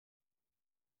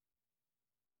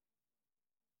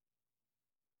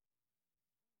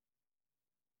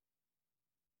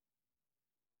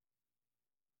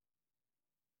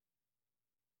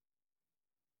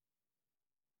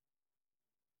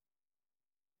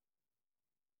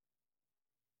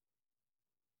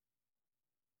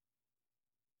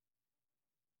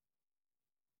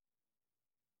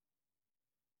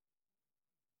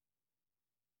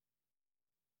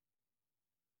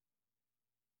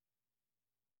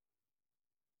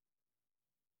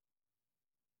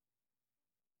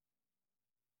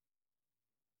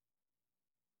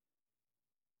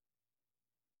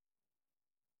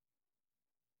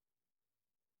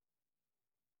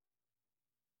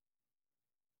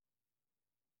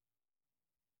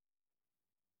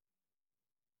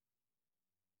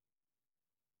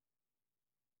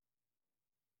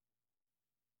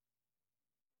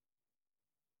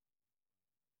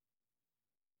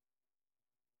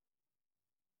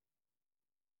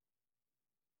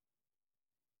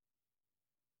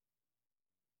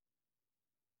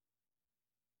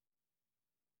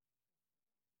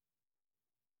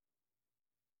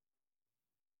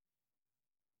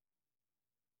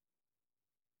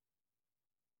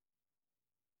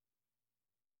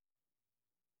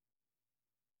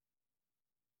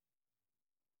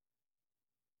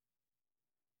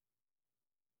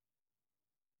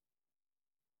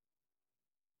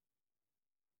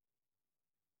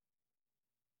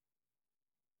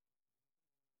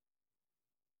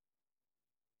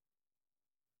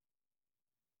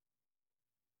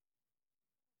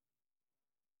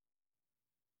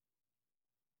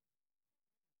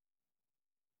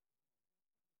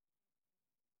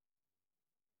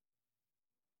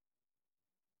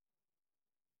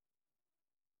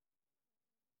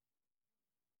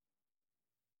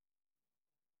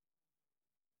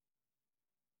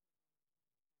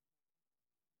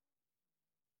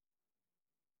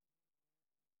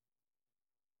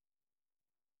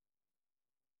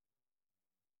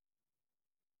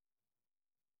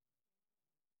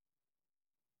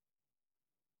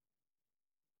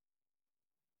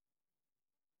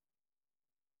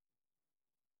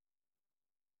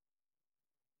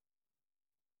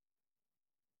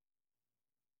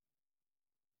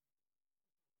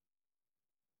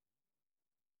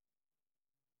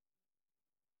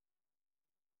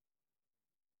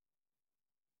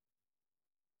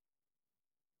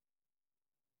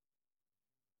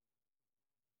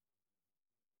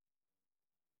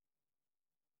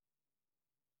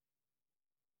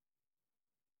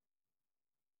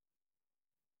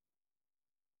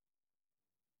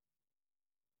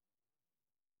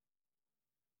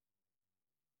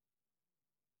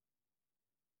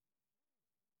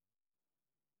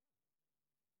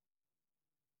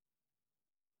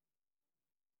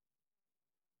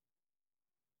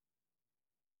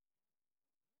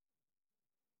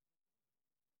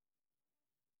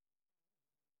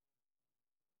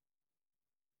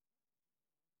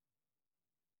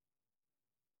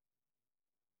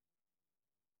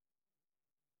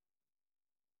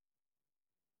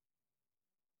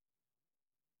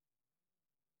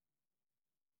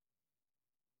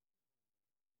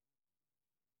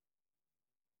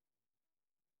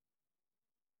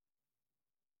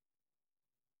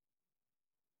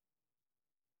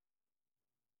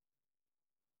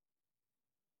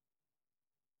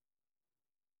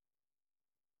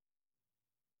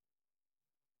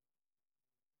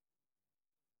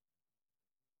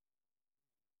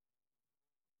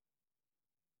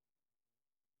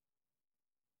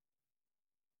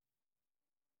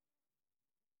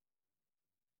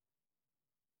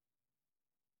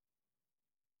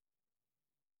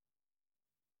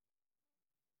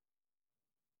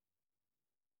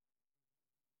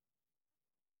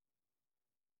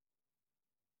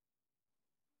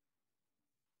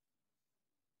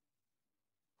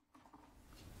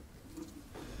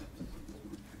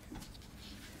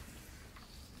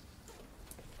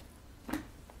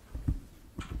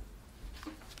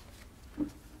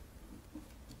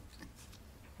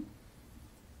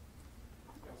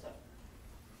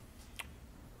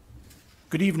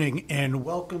Good evening and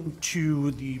welcome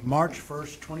to the March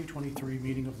 1st, 2023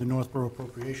 meeting of the Northborough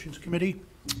Appropriations Committee.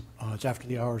 It's after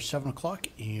the hour 7 o'clock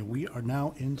and we are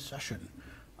now in session.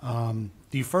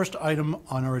 The first item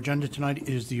on our agenda tonight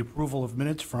is the approval of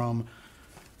minutes from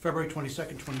February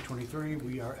 22nd, 2023.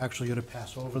 We are actually going to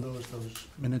pass over those. Those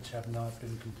minutes have not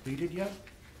been completed yet.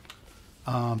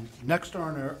 Next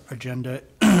on our agenda,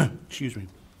 excuse me,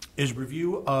 is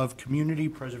review of Community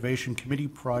Preservation Committee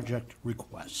project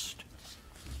request.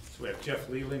 So we have Jeff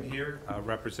Leland here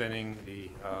representing the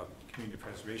Community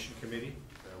Preservation Committee.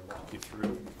 I'll walk you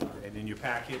through. And in your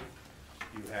packet,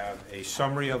 you have a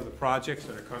summary of the projects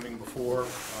that are coming before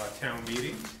town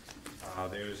meeting.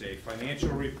 There's a financial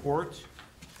report,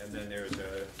 and then there's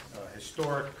a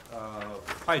historic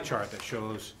pie chart that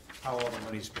shows how all the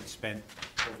money's been spent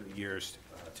over the years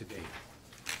to date.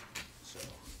 So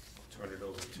I'll turn it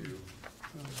over to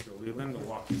Mr. Leland to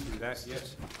walk you through that.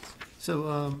 Yes?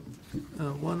 So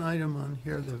one item on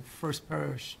here, the First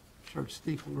Parish Church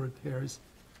steeple repairs.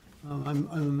 I'm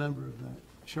a member of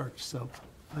that church, so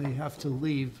I have to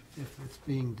leave if it's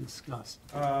being discussed.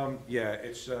 Yeah,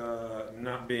 it's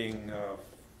not being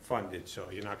funded, so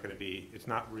you're not going to be, it's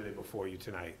not really before you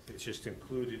tonight. It's just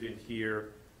included in here.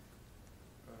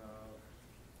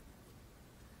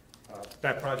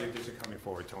 That project isn't coming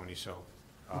forward, Tony, so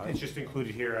Okay. It's just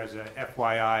included here as a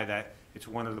FYI that it's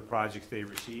one of the projects they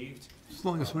received. As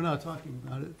long as we're not talking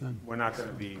about it, then. We're not going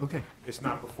to be, Okay. It's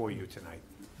not before you tonight.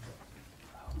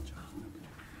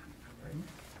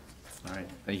 All right,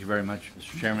 thank you very much,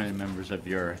 Mr. Chairman and members of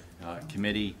your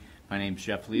committee. My name is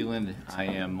Jeff Leland. I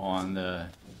am on the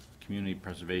Community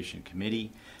Preservation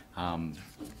Committee.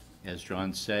 As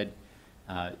John said,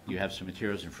 you have some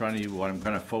materials in front of you. What I'm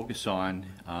going to focus on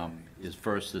is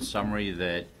first the summary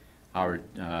that our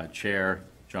chair,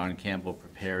 John Campbell,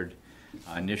 prepared.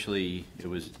 Initially, it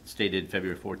was stated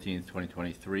February 14th,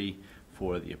 2023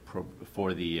 for the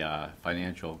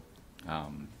Financial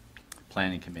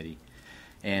Planning Committee.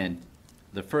 And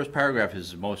the first paragraph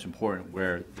is the most important,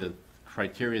 where the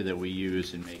criteria that we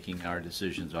use in making our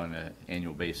decisions on an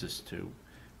annual basis to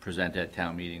present at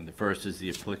town meeting. The first is the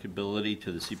applicability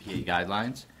to the CPA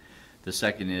guidelines. The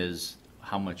second is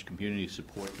how much community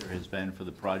support there has been for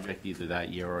the project, either that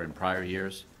year or in prior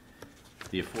years.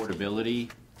 The affordability,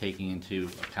 taking into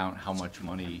account how much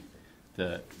money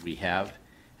that we have,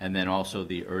 and then also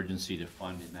the urgency to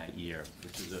fund in that year,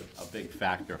 which is a big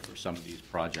factor for some of these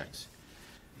projects.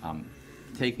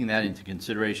 Taking that into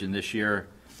consideration, this year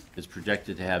is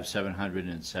projected to have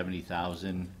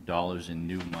 $770,000 in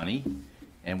new money,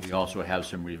 and we also have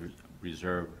some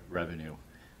reserve revenue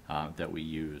that we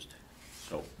used.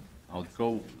 So I'll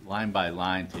go line by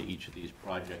line to each of these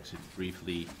projects and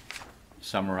briefly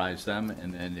summarize them,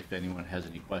 and then if anyone has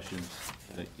any questions,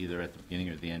 either at the beginning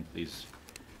or the end, please,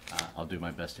 I'll do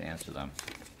my best to answer them.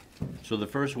 So the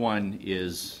first one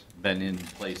is been in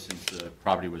place since the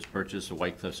property was purchased, the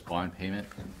White Cliffs bond payment.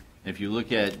 If you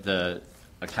look at the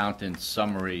accountant's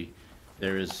summary,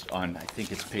 there is on, I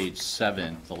think it's page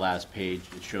 7, the last page,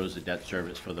 it shows the debt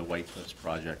service for the White Cliffs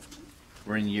project.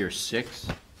 We're in year 6,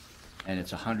 and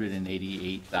it's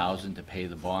 $188,000 to pay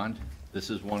the bond. This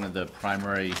is one of the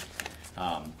primary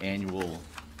annual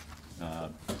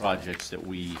projects that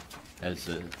we, as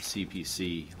the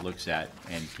CPC, looks at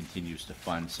and continues to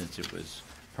fund since it was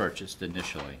purchased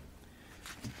initially.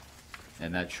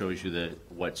 And that shows you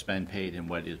what's been paid and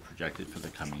what is projected for the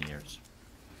coming years.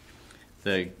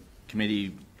 The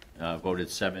committee voted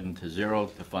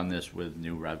 7-0 to fund this with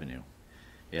new revenue.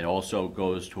 It also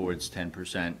goes towards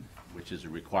 10%, which is a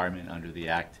requirement under the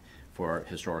Act for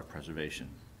historic preservation.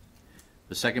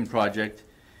 The second project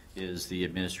is the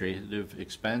administrative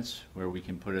expense, where we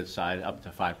can put aside up to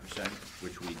 5%,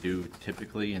 which we do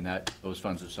typically, and those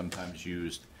funds are sometimes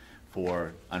used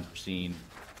for unforeseen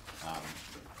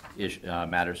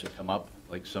matters that come up,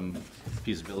 like some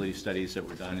feasibility studies that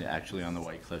were done actually on the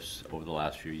White Cliffs over the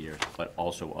last few years, but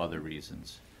also other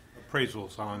reasons.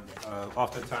 Appraisals on,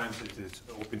 oftentimes it's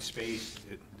open space,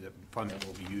 the funding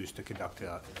will be used to conduct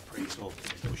an appraisal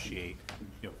to negotiate,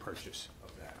 purchase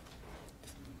of that.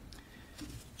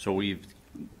 So we've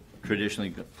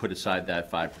traditionally put aside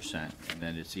that 5%, and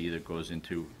then it's either goes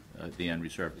into the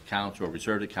unreserved accounts or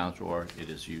reserved accounts, or it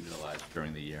is utilized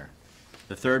during the year.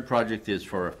 The third project is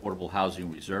for Affordable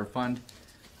Housing Reserve Fund.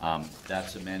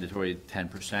 That's a mandatory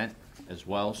 10% as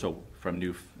well, so from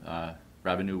new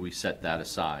revenue, we set that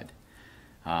aside.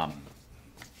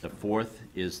 The fourth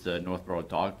is the Northborough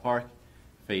Dog Park.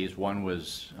 Phase 1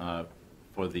 was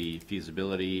for the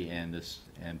feasibility and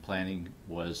planning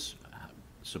was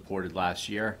supported last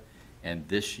year, and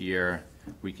this year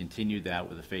we continued that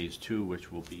with a phase 2,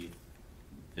 which will be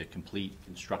the complete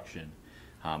construction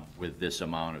with this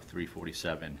amount of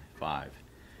 $347,500.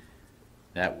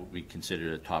 That would be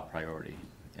considered a top priority,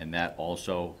 and that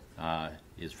also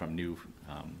is from new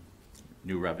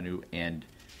revenue and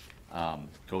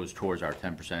goes towards our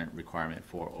 10% requirement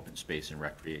for open space and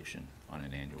recreation on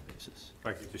an annual basis. If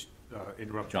I could just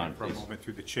interrupt John, you for please. a moment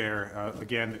through the chair.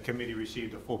 Again, the committee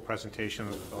received a full presentation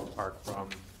of the dog park from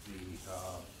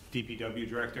the DPW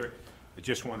director. I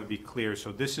just want to be clear.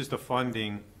 So this is the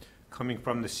funding coming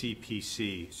from the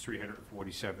CPC, it's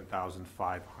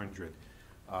 $347,500.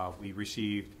 We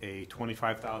received a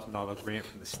 $25,000 grant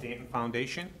from the Stanton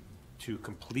Foundation to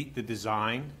complete the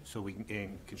design so we can,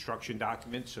 and construction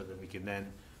documents, so that we can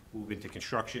then move into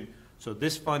construction. So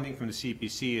this funding from the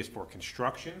CPC is for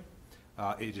construction.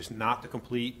 It is not the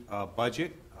complete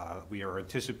budget. We are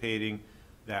anticipating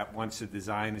that once the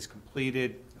design is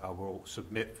completed, we'll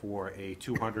submit for a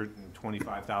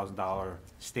 $225,000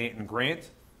 Stanton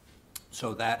grant.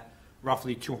 So that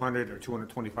roughly 200 or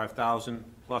 225,000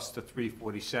 plus the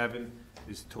 347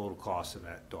 is the total cost of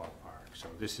that dog park. So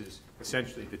this is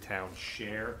essentially the town's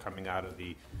share coming out of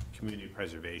the community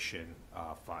preservation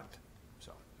fund.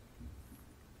 So,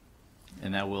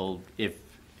 And that will, if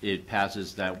it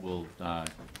passes, that will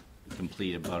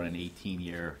complete about an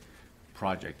 18-year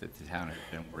project that the town has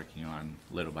been working on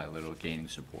little by little, gaining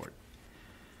support.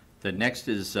 The next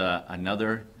is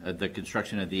the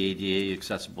construction of the ADA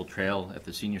accessible trail at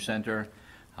the senior center.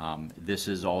 This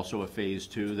is also a phase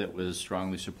 2 that was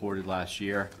strongly supported last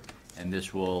year, and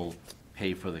this will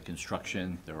pay for the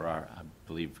construction. There are, I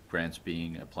believe, grants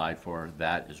being applied for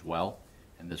that as well,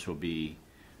 and this will be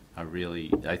a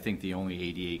really, I think, the only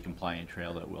ADA compliant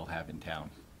trail that we'll have in town.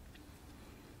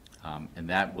 And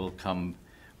that will come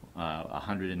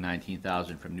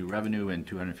 $119,000 from new revenue and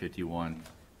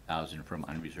 $251,000 from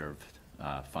unreserved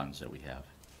funds that we have.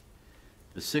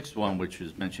 The sixth one, which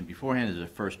was mentioned beforehand, is the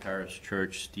First Parish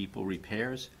Church steeple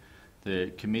repairs.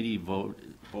 The committee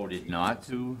voted not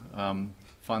to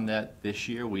fund that this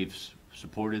year. We've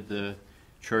supported the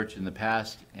church in the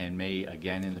past and may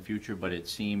again in the future, but it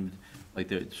seemed like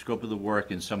the scope of the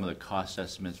work and some of the cost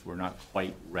estimates were not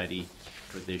quite ready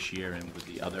for this year, and with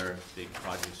the other big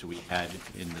projects that we had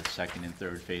in the second and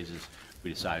third phases, we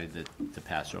decided to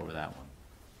pass over that one.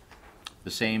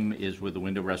 The same is with the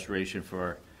window restoration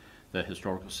for the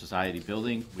Historical Society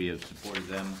building. We have supported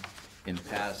them in the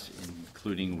past,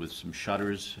 including with some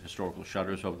shutters, historical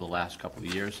shutters over the last couple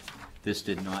of years. This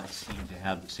did not seem to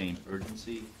have the same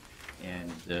urgency, and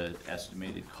the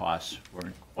estimated costs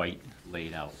weren't quite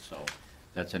laid out. So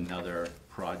that's another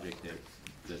project that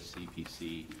the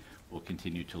CPC will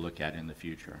continue to look at in the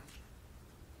future.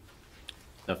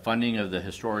 The funding of the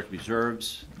historic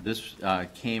reserves, this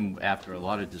came after a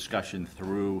lot of discussion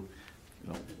through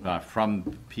from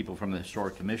people from the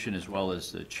Historic Commission as well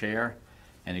as the chair,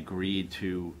 and agreed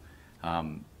to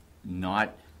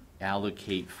not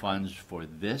allocate funds for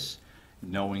this,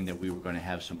 knowing that we were going to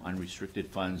have some unrestricted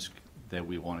funds that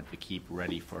we wanted to keep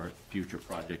ready for future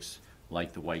projects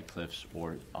like the White Cliffs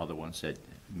or other ones that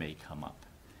may come up.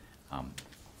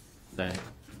 The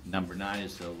number 9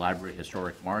 is the library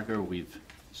historic marker. We've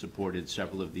supported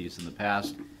several of these in the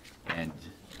past, and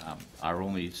our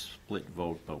only split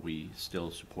vote, but we still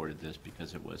supported this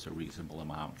because it was a reasonable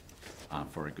amount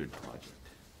for a good project.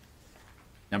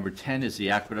 Number 10 is the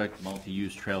Aqueduct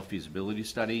Multi-Use Trail Feasibility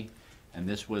Study, and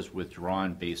this was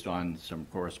withdrawn based on some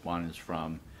correspondence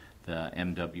from the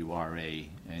MWRA,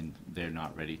 and they're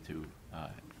not ready to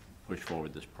push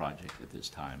forward this project at this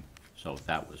time, so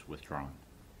that was withdrawn.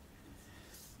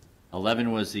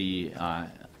 11 was the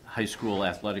high school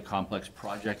athletic complex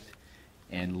project,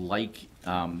 and like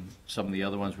some of the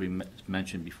other ones we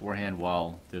mentioned beforehand,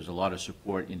 while there's a lot of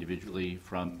support individually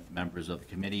from members of the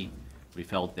committee, we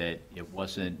felt that it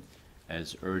wasn't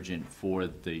as urgent for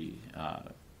the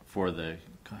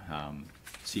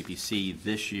CPC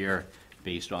this year,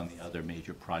 based on the other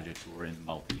major projects that were in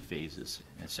multi-phases,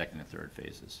 and second and third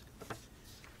phases.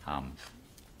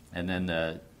 And then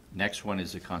the next one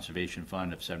is the conservation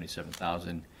fund of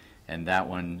 $77,000, and that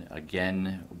one,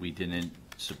 again, we didn't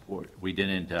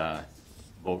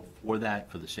vote for that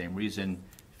for the same reason,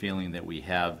 feeling that we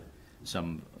have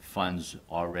some funds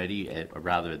already, or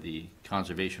rather the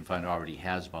conservation fund already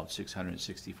has about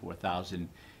 $664,000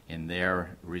 in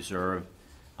their reserve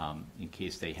in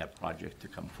case they have projects to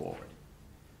come forward.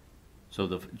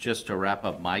 So just to wrap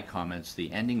up my comments,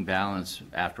 the ending balance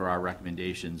after our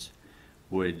recommendations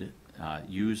would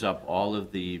use up all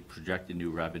of the projected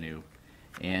new revenue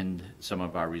and some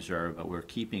of our reserve, but we're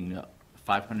keeping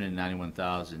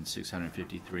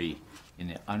 $591,653 in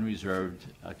the unreserved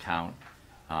account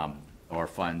or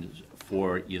fund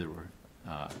for either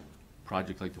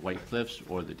project like the White Cliffs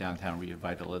or the downtown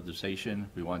revitalization,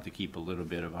 we want to keep a little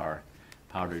bit of our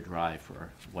powder dry for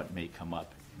what may come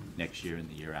up next year and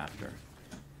the year after.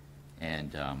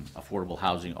 And affordable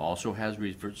housing also has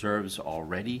reserves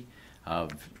already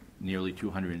of nearly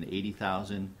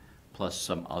 280,000 plus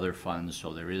some other funds,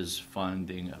 so there is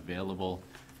funding available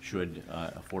should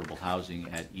affordable housing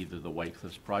at either the White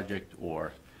Cliffs project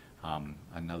or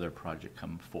another project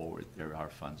come forward. There are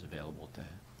funds available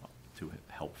to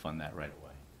help fund that right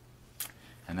away.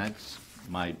 And that's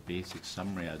my basic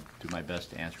summary. I'll do my best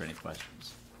to answer any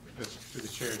questions. Just through the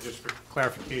chair, just for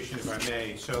clarification, if I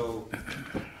may. So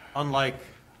unlike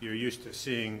you're used to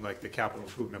seeing like the capital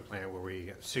improvement plan where we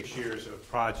have 6 years of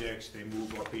projects, they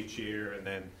move up each year, and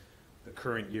then the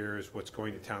current year is what's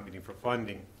going to town meeting for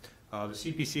funding. The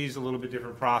CPC is a little bit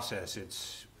different process.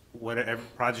 It's whatever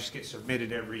projects get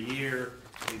submitted every year,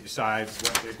 they decide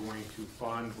what they're going to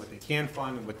fund, what they can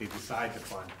fund, and what they decide to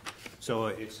fund. So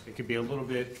it can be a little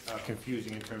bit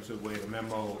confusing in terms of the way the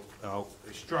memo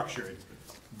is structured.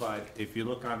 But if you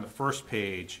look on the first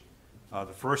page, the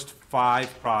first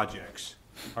 5 projects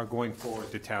are going forward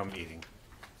to town meeting.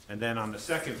 And then on the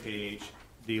second page,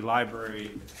 the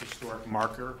library historic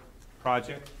marker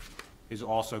project is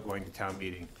also going to town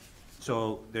meeting.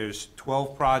 So there's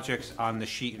 12 projects on the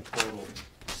sheet in total.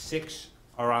 6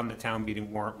 are on the town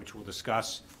meeting warrant, which we'll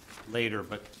discuss later,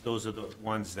 but those are the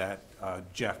ones that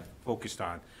Jeff focused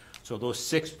on. So those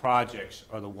 6 projects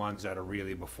are the ones that are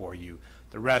really before you.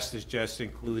 The rest is just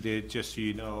included, just so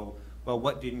you know, well,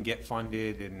 what didn't get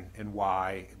funded and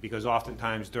why, because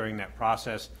oftentimes during that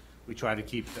process, we try to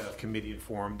keep the committee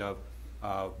informed of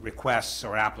requests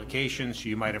or applications.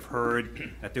 You might have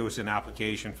heard that there was an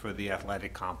application for the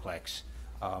athletic complex,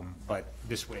 but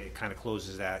this way it kind of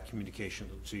closes that communication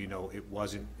loop, so you know it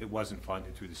wasn't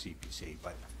funded through the CPC.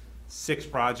 But 6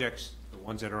 projects, the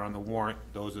ones that are on the warrant,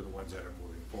 those are the ones that are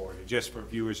moving forward. And just for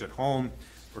viewers at home,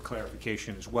 for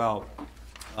clarification as well,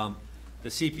 the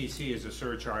CPC is a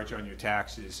surcharge on your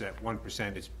taxes at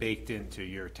 1%. It's baked into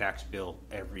your tax bill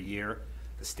every year.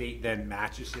 The state then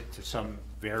matches it to some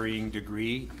varying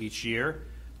degree each year,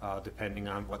 depending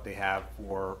on what they have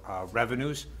for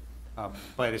revenues.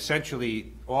 But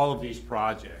essentially, all of these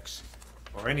projects,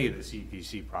 or any of the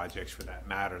CPC projects for that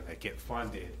matter, that get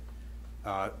funded,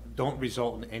 don't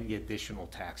result in any additional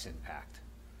tax impact.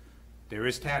 There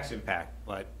is tax impact,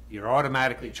 but you're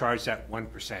automatically charged at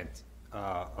 1%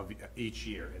 of each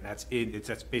year, and that's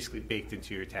basically baked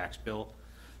into your tax bill.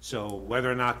 So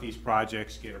whether or not these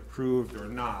projects get approved or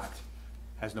not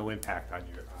has no impact on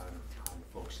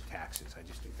folks' taxes. I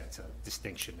just think that's a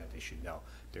distinction that they should know.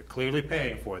 They're clearly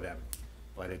paying for them,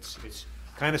 but it's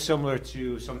kind of similar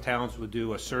to some towns would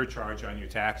do a surcharge on your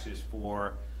taxes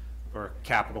for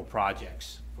capital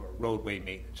projects, for roadway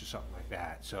maintenance or something like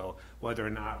that. So whether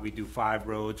or not we do 5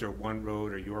 roads or 1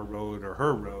 road or your road or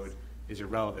her road is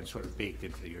irrelevant, sort of baked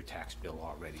into your tax bill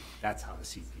already. That's how the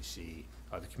CPC,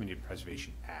 the Community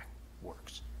Preservation Act,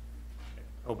 works.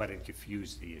 I hope I didn't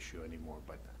confuse the issue anymore,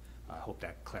 but I hope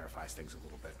that clarifies things a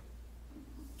little bit.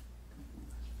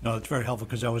 No, it's very helpful,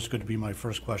 because that was going to be my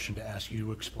first question, to ask you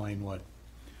to explain what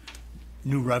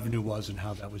new revenue was and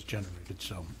how that was generated.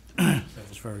 So that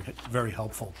was very, very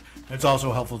helpful. It's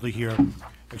also helpful to hear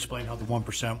explain how the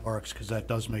 1% works, because that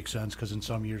does make sense, because in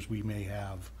some years we may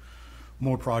have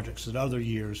more projects than other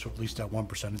years, so at least that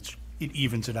 1%, it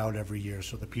evens it out every year,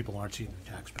 so that people aren't seeing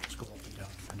their tax bills go up and down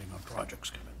depending on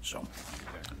projects come in. So,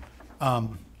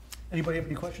 anybody have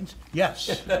any questions?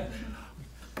 Yes.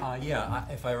 Yeah,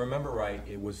 if I remember right,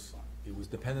 it was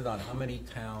dependent on how many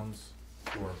towns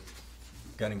were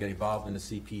going to get involved in the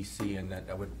CPC, and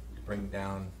that would bring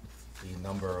down the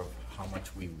number of how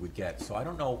much we would get. So I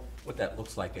don't know what that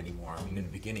looks like anymore. I mean, in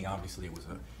the beginning, obviously, it was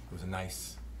a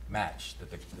nice match that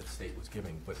the state was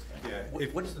giving, but Yeah,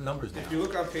 what is the numbers now? If you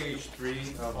look on page 3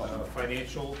 of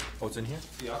financial, Oh, it's in here?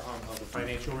 yeah, of the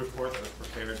financial report that was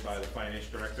prepared by the finance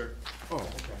director. Oh,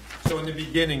 okay. So in the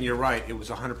beginning, you're right, it was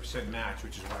 100% match,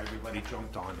 which is why everybody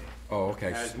jumped on it. Oh,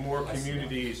 okay. As more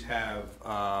communities have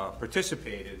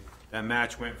participated, that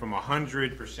match went from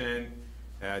 100%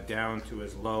 down to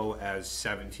as low as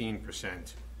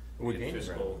 17% We in gained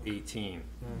fiscal 18.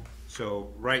 So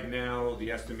right now,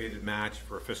 the estimated match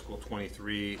for fiscal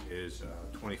 23 is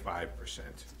 25%.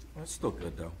 That's still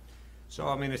good, though. So,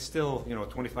 I mean, it's still, you know, a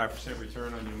 25%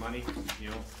 return on your money, you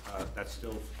know, that's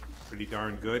still pretty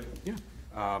darn good. Yeah.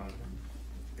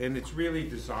 And it's really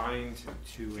designed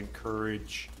to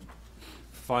encourage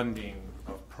funding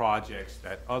of projects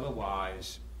that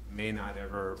otherwise may not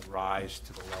ever rise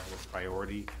to the level of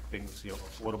priority. Things, you know,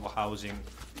 affordable housing,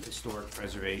 historic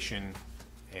preservation,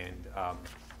 and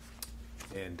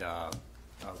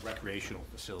recreational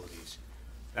facilities.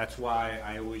 That's why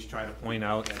I always try to point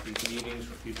out at these meetings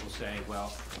when people say,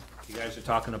 well, you guys are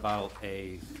talking about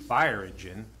a fire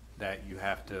engine that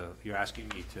you're asking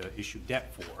me to issue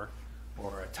debt for,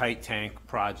 or a tight tank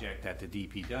project at the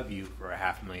DPW for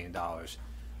 $500,000.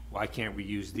 Why can't we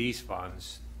use these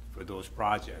funds for those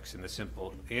projects? And the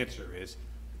simple answer is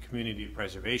the Community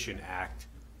Preservation Act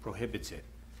prohibits it.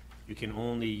 You can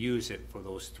only use it for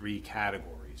those 3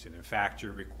 categories. And in fact,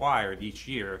 you're required each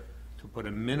year to put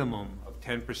a minimum of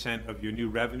 10% of your new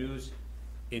revenues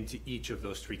into each of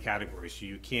those 3 categories. So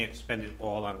you can't spend it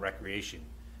all on recreation.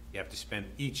 You have to spend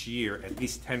each year at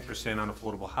least 10% on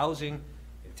affordable housing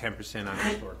and 10% on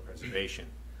historic preservation,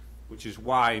 which is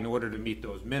why, in order to meet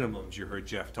those minimums, you heard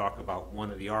Jeff talk about, one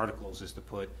of the articles is to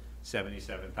put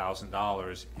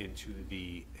 $77,000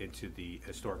 into the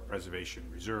historic preservation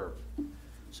reserve.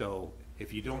 So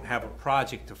if you don't have a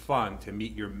project to fund to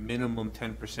meet your minimum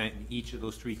 10% in each of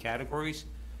those 3 categories,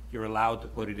 you're allowed to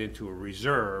put it into a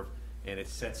reserve, and it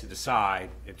sets it aside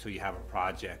until you have a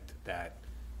project that,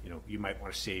 you know, you might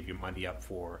want to save your money up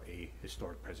for a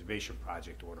historic preservation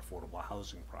project or an affordable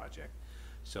housing project.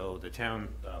 So the town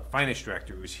finance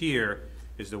director who's here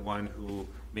is the one who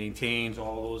maintains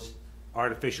all those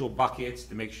artificial buckets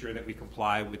to make sure that we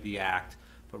comply with the act.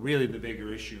 But really the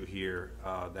bigger issue here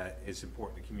that is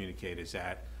important to communicate is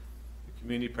that the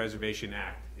Community Preservation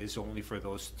Act is only for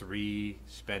those 3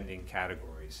 spending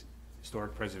categories: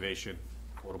 historic preservation,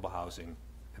 affordable housing,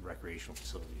 and recreational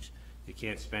facilities. You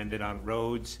can't spend it on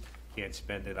roads, you can't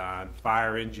spend it on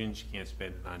fire engines, you can't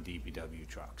spend it on DPW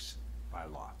trucks by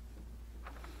law.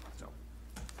 So,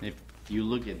 If you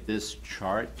look at this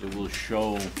chart, it will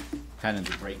show kind of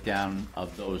the breakdown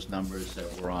of those numbers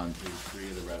that were on page 3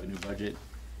 of the revenue budget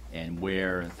and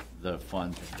where the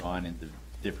funds have gone into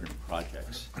different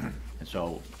projects. And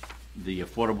so the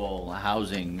affordable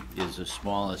housing is the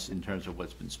smallest in terms of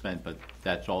what's been spent, but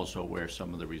that's also where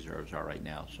some of the reserves are right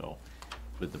now. So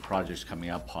with the projects coming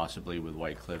up, possibly with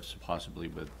White Cliffs, possibly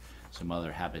with some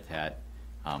other habitat,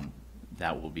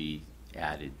 that will be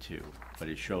added to. But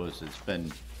it shows it's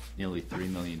been nearly $3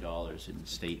 million in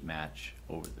state match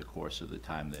over the course of the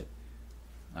time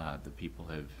that the people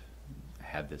have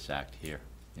had this act here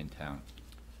in town.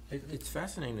 It's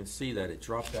fascinating to see that it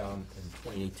dropped down in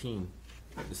 2018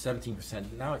 to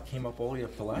 17%. Now it came up all the way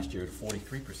up to last year to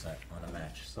 43% on a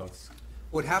match. So it's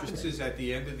what happens is at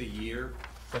the end of the year,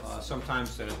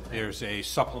 sometimes there's a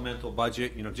supplemental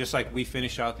budget, you know, just like we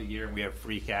finish out the year and we have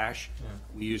free cash. Yeah.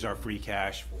 We use our free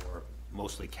cash for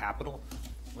mostly capital.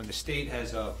 When the state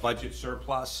has a budget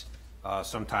surplus,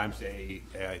 sometimes they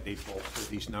bolster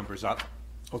these numbers up.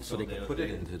 Oh, so they can put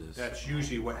it into this. That's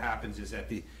usually what happens is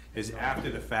after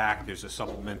the fact, there's a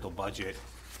supplemental budget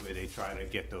where they try to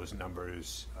get those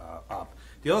numbers up.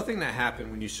 The other thing that happened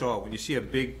when you see a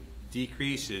big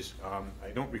decrease is, I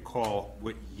don't recall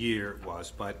what year it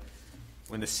was, but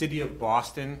when the city of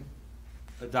Boston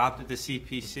adopted the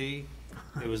CPC,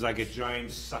 it was like a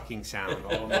giant sucking sound.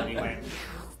 All the money went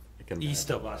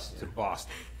east of us to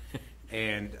Boston.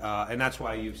 And that's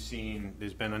why you've seen,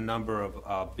 there's been a number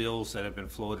of bills that have been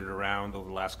floated around over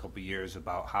the last couple of years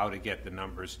about how to get the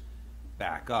numbers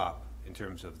back up in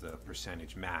terms of the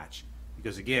percentage match.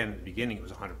 Because again, in the beginning it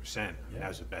was 100%. I mean, that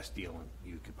was the best deal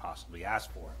you could possibly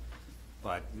ask for.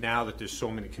 But now that there's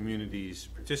so many communities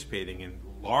participating, in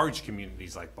large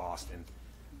communities like Boston,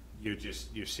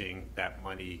 you're seeing that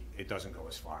money, it doesn't go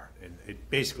as far. And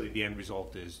basically the end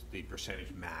result is the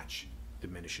percentage match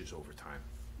diminishes over time.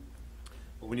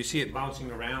 But when you see it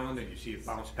bouncing around and you see it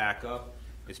bounce back up,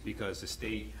 it's because the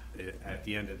state, at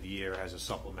the end of the year, has a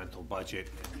supplemental budget,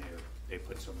 and they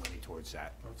put some money towards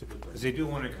that. That's a good thing. Because they do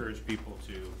want to encourage people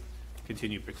to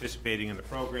continue participating in the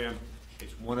program.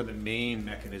 It's one of the main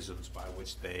mechanisms by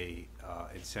which they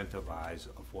incentivize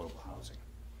affordable housing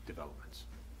developments.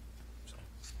 So,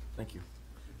 Thank you.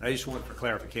 I just want, for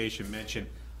clarification, mention,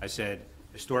 I said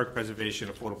historic preservation,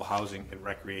 affordable housing, and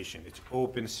recreation. It's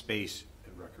open space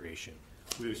and recreation.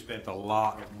 We've spent a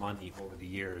lot of money over the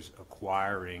years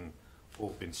acquiring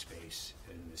open space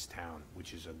in this town,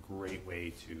 which is a great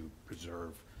way to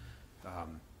preserve,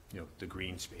 the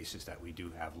green spaces that we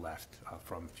do have left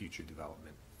from future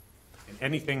development. And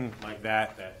anything like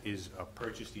that is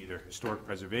purchased, either historic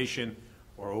preservation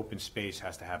or open space,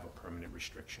 has to have a permanent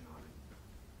restriction on it.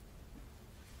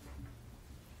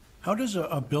 How does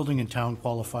a building in town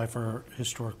qualify for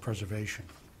historic preservation?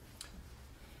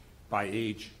 By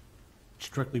age.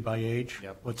 Strictly by age?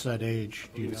 Yep. What's that age?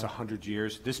 Do you It's know? 100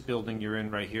 years. This building you're in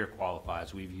right here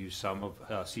qualifies. We've used some of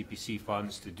CPC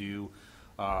funds to do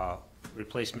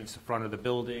replacements in front of the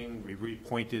building. We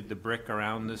repointed the brick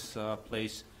around this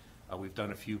place. we've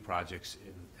done a few projects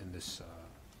in this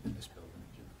building.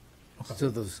 So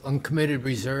those uncommitted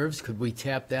reserves, could we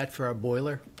tap that for our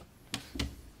boiler?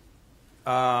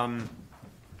 No.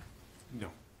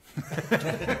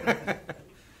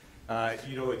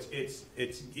 You know, it's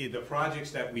the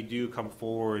projects that we do come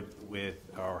forward with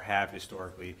or have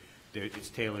historically, it's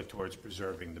tailored towards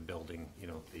preserving the building, you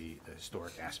know, the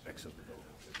historic aspects of the building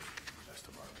to the best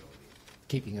of our ability.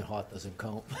 Keeping it hot doesn't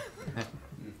count.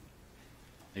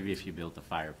 Maybe if you built a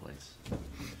fireplace.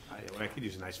 I could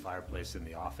use a nice fireplace in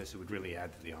the office. It would really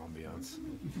add to the ambiance.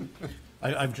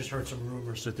 I've just heard some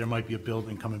rumors that there might be a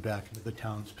building coming back into the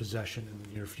town's possession in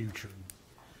the near future.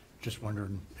 Just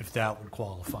wondering if that would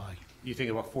qualify. You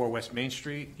think about 4 West Main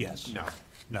Street? Yes. No,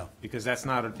 No. because that's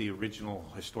not the original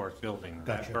historic building.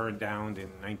 Gotcha. That burned down in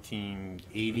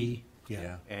 1980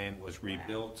 Yeah. and was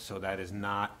rebuilt, so that is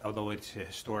not, although it's a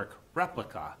historic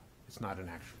replica, it's not an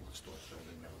actual historic building.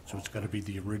 So it's got to be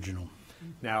the original.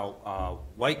 Now,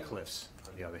 White Cliffs,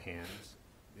 on the other hand,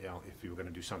 you know, if you were going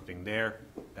to do something there,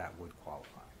 that would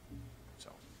qualify.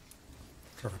 So,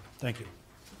 Perfect. Thank you.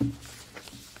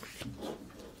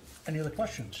 Any other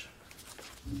questions?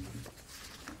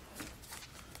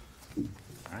 All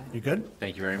right. You good?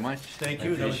 Thank you very much. Thank I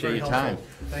you. That was appreciate very your helpful.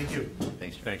 time. Thank you.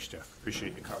 Thanks. thanks, Jeff.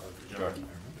 Appreciate your coverage.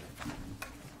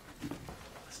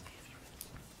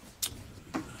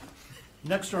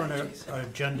 Next on our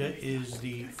agenda is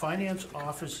the Finance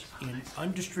Office in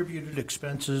Undistributed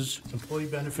Expenses, Employee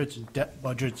Benefits, and Debt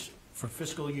Budgets for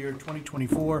fiscal year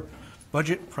 2024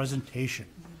 budget presentation.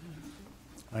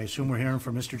 I assume we're hearing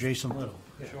from Mr. Jason Little.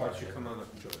 Why don't you come on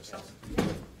up and join us?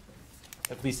 I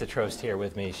have Lisa Trost here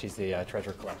with me. She's the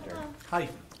treasurer collector. Hi.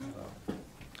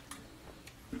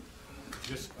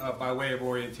 Just by way of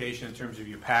orientation in terms of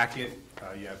your packet,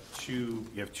 you have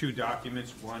two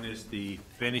documents. One is the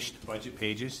finished budget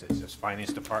pages. It says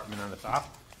Finance Department on the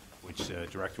top, which the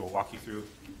director will walk you through.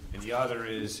 And the other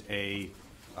is a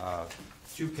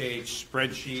 2-page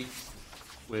spreadsheet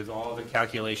with all the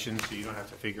calculations, so you don't have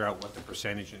to figure out what the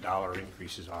percentage and dollar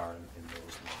increases are in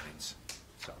those lines.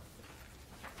 So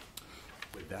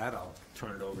with that, I'll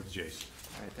turn it over to Jason.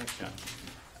 All right, thanks, John.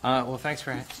 Well, thanks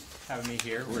for having me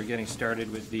here. We're getting started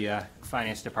with the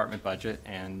Finance Department budget,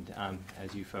 and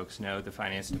as you folks know, the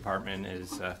Finance Department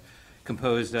is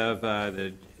composed of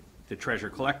the treasurer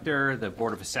collector, the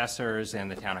Board of Assessors, and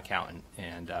the town accountant.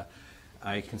 And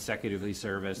I consecutively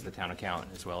serve as the town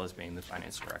accountant as well as being the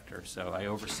finance director. So I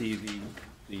oversee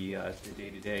the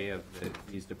day-to-day of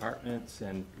these departments,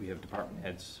 and we have department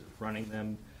heads running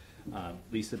them.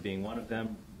 Lisa being one of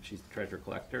them, she's the treasurer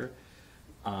collector.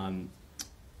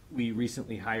 We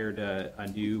recently hired a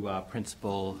new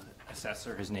principal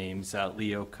assessor. His name's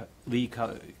Lee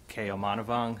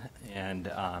Keomanavong,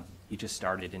 and he just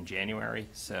started in January.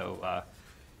 So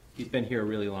he's been here a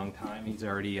really long time. He's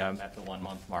already at the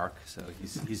 1-month mark, so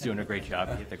he's doing a great job.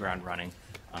 He hit the ground running,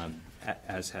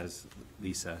 as has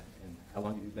Lisa. And how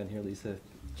long have you been here, Lisa?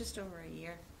 Just over a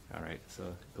year. All right,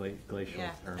 so glacial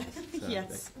Yeah. terms. So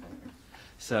Yes.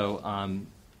 So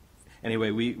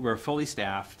anyway, we're fully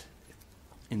staffed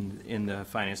in the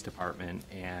finance department,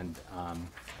 and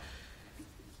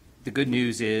the good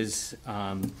news is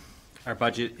our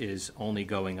budget is only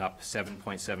going up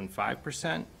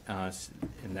 7.75%,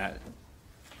 and that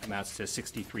amounts to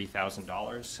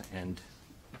 $63,000, and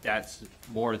that's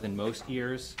more than most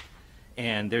years.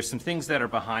 And there's some things that are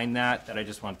behind that I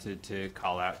just wanted to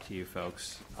call out to you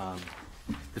folks.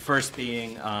 The first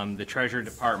being the Treasury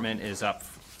Department is up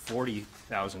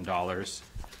 $40,000,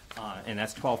 and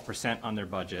that's 12% on their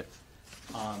budget.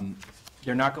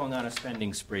 They're not going on a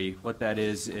spending spree. What that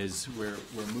is we're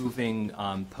moving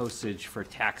postage for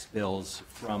tax bills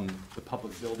from the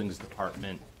Public Buildings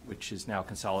Department, which is now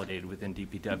consolidated within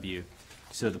DPW.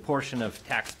 So the portion of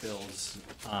tax bills,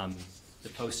 the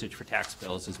postage for tax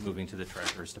bills is moving to the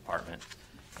Treasurer's Department.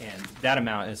 And that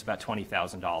amount is about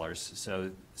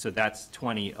 $20,000. So that's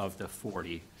 20 of the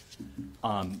 40.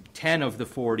 10 of the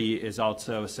 40 is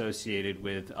also associated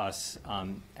with us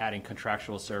adding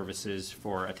contractual services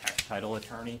for a tax title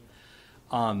attorney.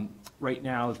 Right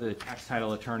now, the tax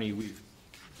title attorney,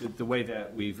 the way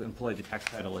that we've employed the tax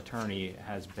title attorney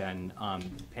has been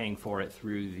paying for it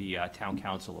through the town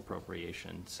council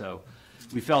appropriation. So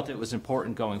we felt it was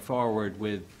important going forward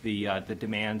with the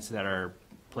demands that are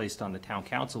placed on the town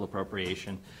council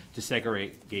appropriation to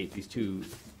segregate these two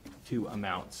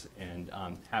amounts and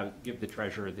give the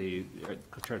treasurer, the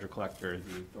treasurer collector,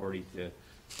 the authority to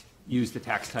use the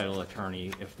tax title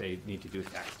attorney if they need to do a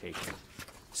tax taking.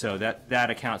 So that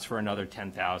accounts for another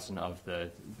 $10,000 of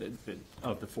the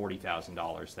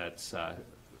 $40,000. That's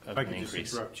If I an could just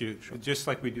increase. interrupt you, just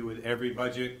like we do with every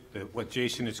budget, what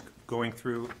Jason is going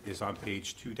through is on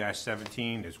page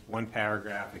 2-17. There's one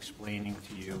paragraph explaining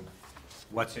to you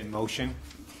what's in motion.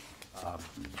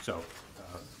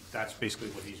 That's basically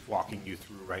what he's walking you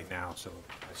through right now. So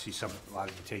I see a lot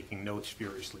of you taking notes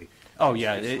furiously. Oh,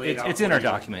 yeah, laid out it's in our for you.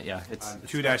 document, yeah. It's On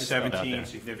spelled out 2-17, there.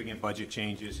 significant budget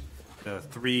changes. The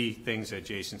three things that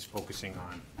Jason's focusing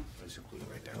on is included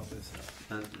right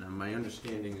there. And my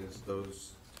understanding is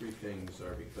those three things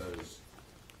are because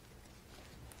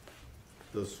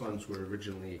those funds were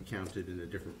originally accounted in a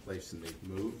different place and they've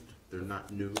moved. They're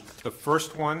not new. The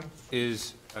first one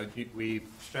is, we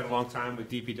spent a long time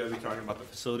with DPW talking about the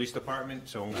facilities department.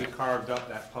 So when we carved up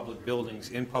that public buildings,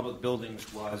 in public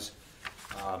buildings was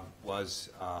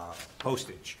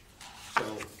postage.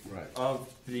 So Right.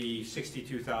 of the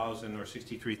 62,000 or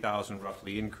 63,000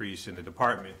 roughly increase in the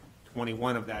department,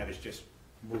 21 of that is just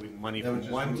moving money That was from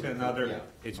just one moving to from- another. yeah,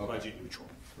 It's okay. budget neutral.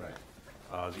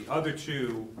 Right. The other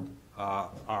two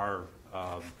are,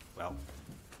 well,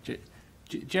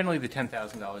 Generally, the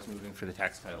 $10,000 moving for the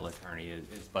tax title attorney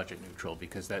is budget neutral,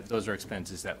 because those are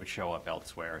expenses that would show up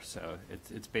elsewhere. So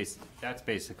that's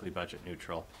basically budget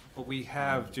neutral. but we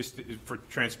have, just for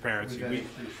transparency, We've had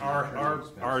increase in our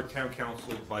operating town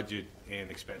council budget and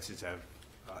expenses have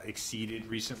exceeded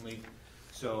recently.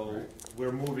 So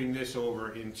we're moving this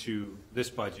over into this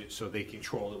budget so they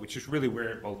control it, which is really where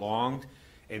it belonged.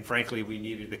 And frankly, we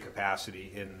needed the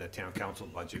capacity in the town council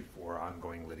budget for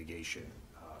ongoing litigation.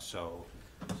 So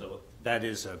that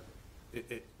is a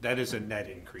net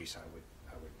increase,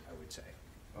 I would say.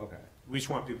 Okay. We just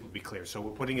want people to be clear. So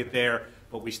we're putting it there,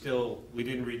 but we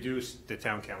didn't reduce the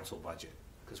town council budget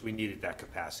because we needed that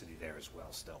capacity there as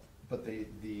well still. But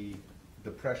the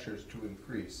pressures to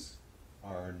increase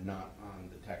are not on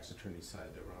the tax attorney side,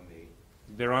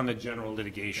 They're on the general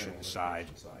litigation general side,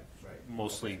 litigation side, right?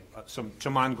 mostly.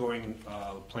 Some ongoing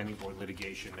planning board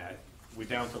litigation that we're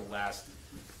down to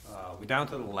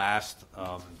the last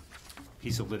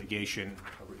piece of litigation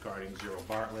regarding Zero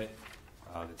Bartlett.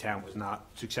 The town was not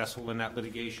successful in that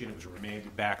litigation. It was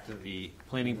remanded back to the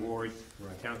planning board.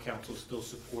 Right. Town council is still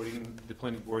supporting the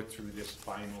planning board through this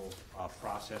final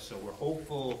process. So we're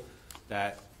hopeful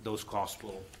that those costs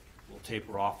will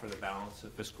taper off for the balance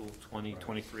of fiscal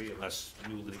 2023 unless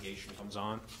new litigation comes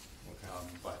on.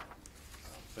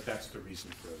 But that's the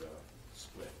reason for the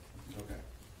split. Okay.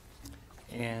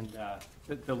 And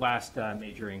the last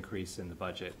major increase in the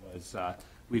budget was,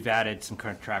 we've added some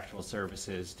contractual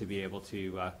services to be able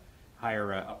to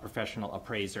hire a professional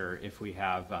appraiser if we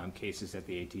have cases at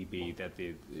the ATB that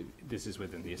this is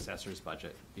within the assessor's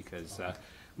budget, because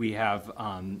we have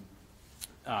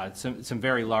some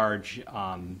very large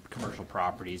commercial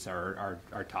properties are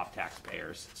top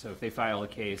taxpayers. So if they file a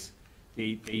case,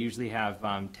 they usually have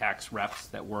tax reps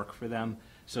that work for them.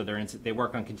 So they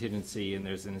work on contingency, and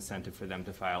there's an incentive for them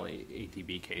to file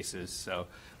ATB cases. So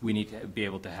we need to be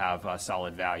able to have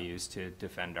solid values to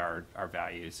defend our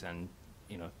values and,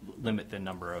 limit the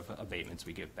number of abatements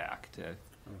we give back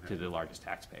to the largest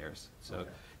taxpayers. So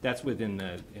that's within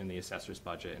the assessor's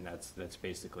budget, and that's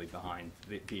basically behind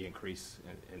the increase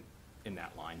in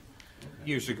that line.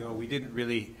 Years ago, we didn't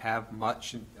really have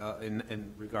much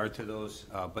in regard to those,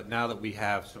 but now that we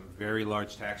have some very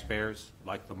large taxpayers,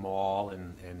 like the mall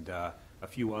and a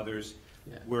few others,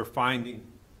 we're finding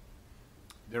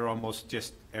they're almost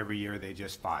just, every year they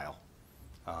just file,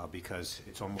 because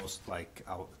it's almost like,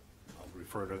 I'll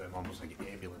refer to them almost like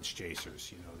ambulance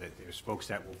chasers, that there's folks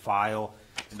that will file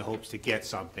in the hopes to get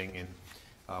something, and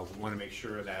we want to make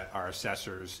sure that our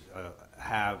assessors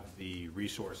have the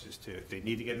resources to, if they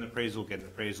need to get an appraisal, get an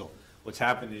appraisal. What's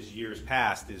happened is years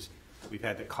past is we've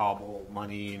had to cobble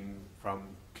money in from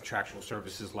contractual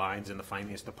services lines in the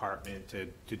finance department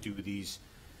to do these.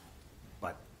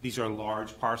 But these are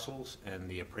large parcels and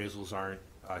the appraisals aren't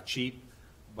cheap,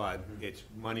 but it's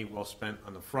money well spent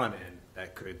on the front end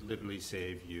that could literally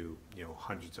save you,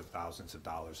 hundreds of thousands of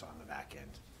dollars on the back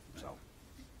end, so.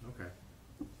 Okay.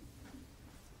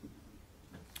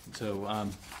 So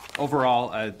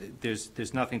overall,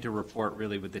 there's nothing to report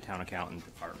really with the town accountant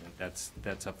department. That's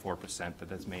up 4%, but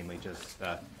that's mainly just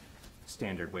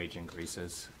standard wage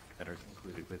increases that are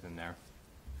included within there.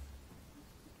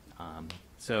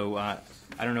 So I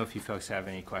don't know if you folks have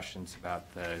any questions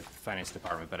about the finance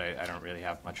department, but I don't really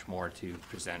have much more to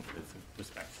present with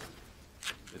respect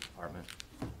to the department.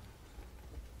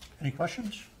 Any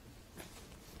questions?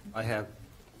 I have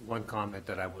one comment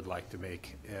that I would like to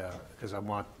make, because I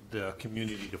want the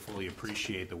community to fully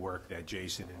appreciate the work that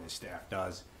Jason and his staff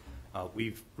does.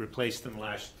 We've replaced in the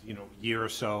last, year or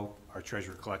so, our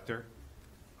treasurer collector,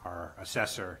 our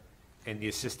assessor, and the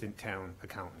assistant town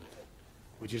accountant,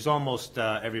 which is almost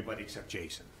everybody except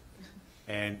Jason.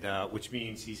 and which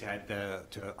means he's had to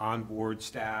onboard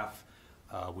staff.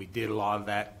 We did a lot of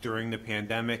that during the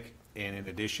pandemic, and in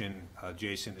addition,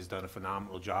 Jason has done a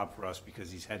phenomenal job for us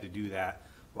because he's had to do that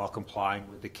while complying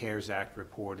with the CARES Act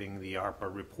reporting, the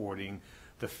ARPA reporting,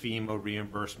 the FEMA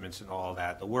reimbursements and all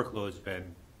that. The workload's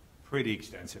been pretty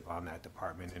extensive on that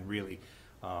department and really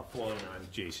falling on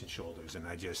Jason's shoulders. And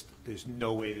there's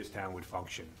no way this town would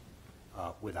function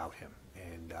without him.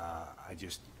 And I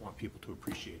just want people to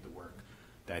appreciate the work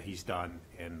that he's done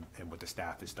and what the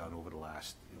staff has done over the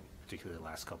last, particularly the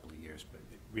last couple of years. But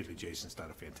really, Jason's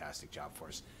done a fantastic job for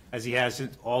us, as he has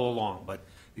all along. But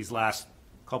these last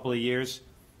couple of years,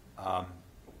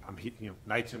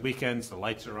 nights and weekends, the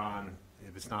lights are on.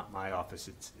 If it's not my office,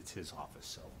 it's his office.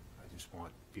 So I just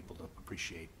want people to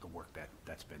appreciate the work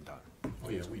that's been done. Oh,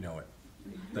 yeah, we know it.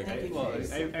 Well,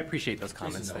 I appreciate those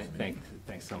comments.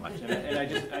 Thanks so much.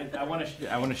 And I want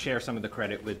to share some of the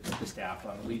credit with the staff.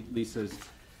 Lisa's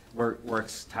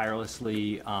works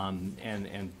tirelessly,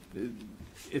 and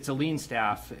it's a lean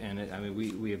staff. And I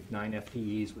mean, we have 9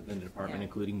 FTEs within the department,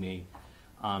 including me.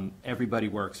 Everybody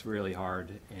works really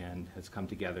hard and has come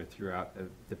together throughout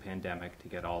the pandemic to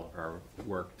get all of our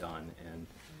work done. And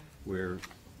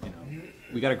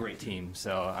we got a great team,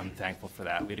 so I'm thankful for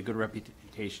that. We had a good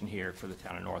reputation here for the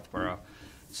town of Northborough.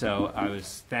 So I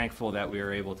was thankful that we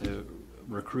were able to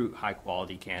recruit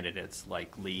high-quality candidates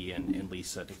like Lee and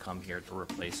Lisa to come here to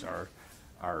replace our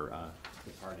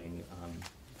departing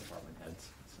department heads.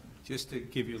 So. Just to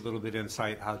give you a little bit of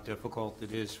insight how difficult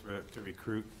it is to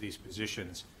recruit these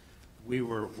positions, we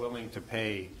were willing to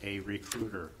pay a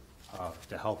recruiter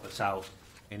to help us out,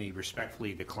 and he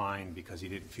respectfully declined because he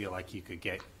didn't feel like he could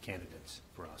get candidates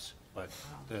for us. But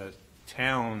the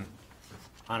town,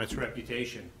 on its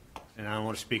reputation, and I don't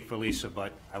want to speak for Lisa,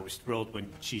 but I was thrilled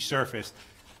when she surfaced,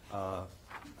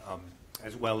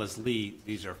 as well as Lee.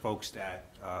 These are folks that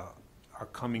are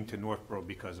coming to Northborough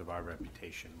because of our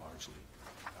reputation largely.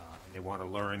 And they want to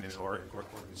learn in an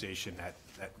organization that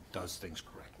does things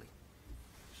correctly.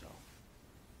 So.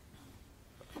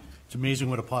 It's amazing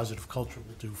what a positive culture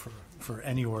will do for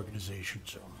any organization.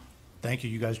 So thank you.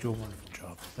 You guys do a wonderful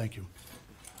job. Thank you.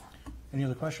 Any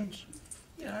other questions?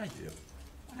 Yeah, I do.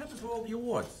 What happened to all the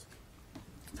awards?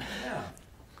 Yeah.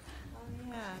 Oh,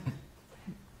 yeah. I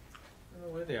don't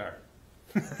know where they are.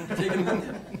 Taking them.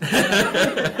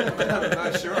 I'm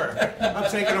not sure.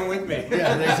 I'm taking them with me.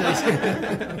 Yeah, they say,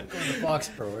 going to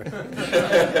Foxborough.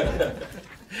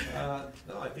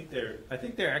 No, I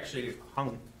think they're actually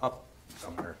hung up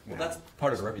somewhere. Well, that's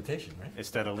part of the reputation, right?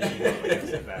 Instead of leaving it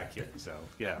against the back here. So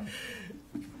yeah.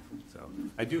 So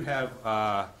I do have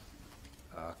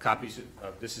copies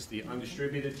of this is the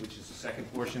undistributed, which is the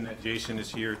second portion that Jason is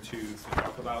here to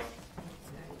talk about.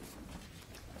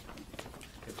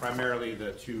 And primarily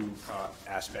the two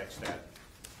aspects that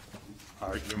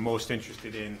you're most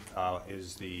interested in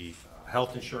is the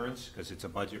health insurance, because it's a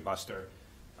budget buster,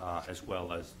 as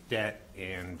well as debt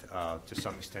and to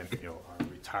some extent, our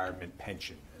retirement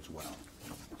pension as well.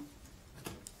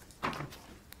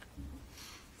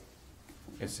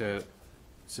 Okay,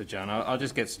 so John, I'll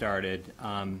just get started.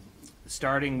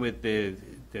 Starting with the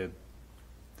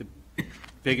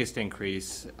biggest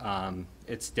increase,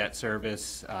 it's debt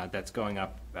service. That's going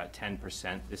up about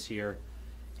 10% this year.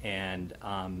 And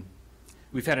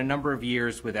we've had a number of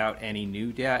years without any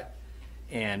new debt.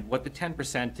 And what the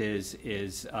 10%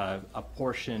 is a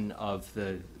portion of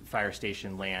the fire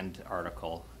station land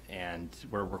article. And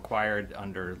we're required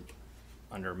under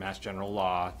Mass General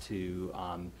Law to,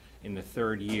 in the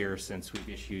third year since we've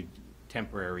issued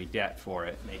temporary debt for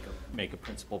it, make a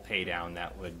principal pay down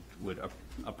that would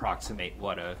approximate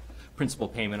what a principal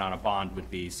payment on a bond would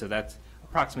be. So that's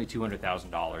approximately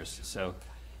 $200,000. So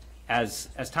as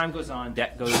time goes on,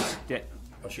 debt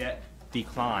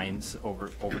declines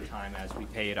over time as we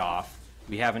pay it off.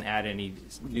 We haven't added any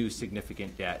new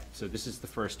significant debt, so this is the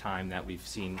first time that we've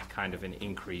seen kind of an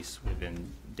increase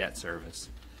within debt service.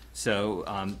 So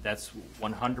that's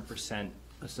 100%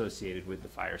 associated with the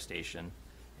fire station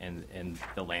and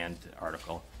the land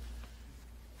article.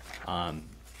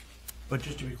 But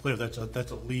just to be clear, that's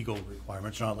a legal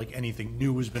requirement. It's not like anything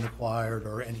new has been acquired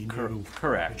or any new.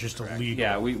 Correct. It's just a correct. legal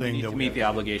Yeah, we thing need that to we meet have the to do.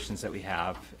 obligations that we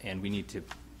have, and we need to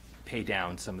pay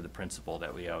down some of the principal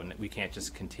that we owe. And we can't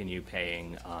just continue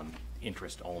paying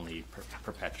interest only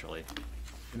perpetually.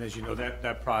 And as you know,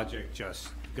 that project just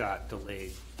got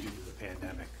delayed due to the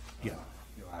pandemic. Yeah.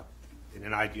 In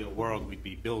an ideal world, we'd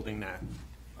be building that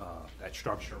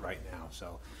structure right now.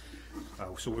 So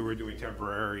we were doing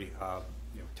temporary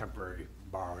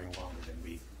borrowing longer than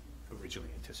we originally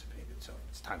anticipated. So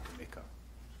it's time to make a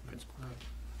principal.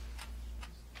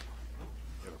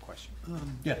 You have a question.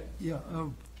 Yeah. Yeah,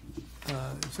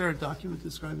 is there a document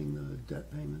describing the debt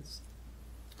payments?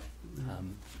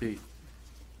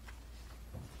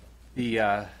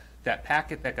 That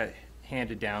packet that got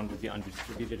handed down with the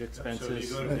undistributed So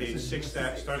expenses, you go to page 6,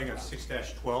 starting on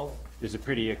 6-12. there's a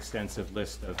pretty extensive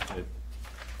list of the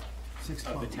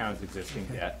 612. town's existing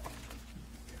debt.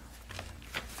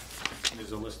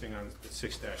 There's a listing on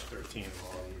 6-13 of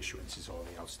all the issuances, all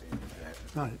the outstanding debt.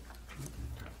 Got it,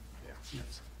 Yeah.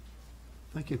 yes.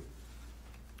 Thank you.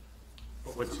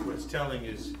 But what's telling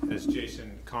is, as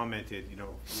Jason commented, you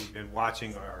know, we've been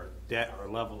watching our debt, our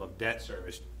level of debt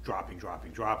service dropping.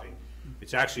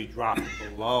 It's actually dropping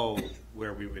below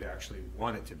where we would actually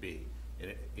want it to be.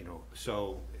 And you know,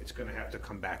 so it's gonna have to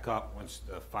come back up once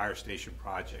the fire station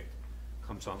project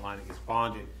comes online and gets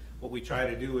bonded. What we try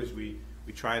to do is we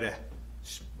try to,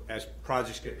 as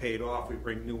projects get paid off, we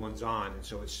bring new ones on, and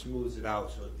so it smooths it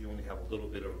out, so you only have a little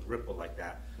bit of a ripple like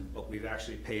that. But we've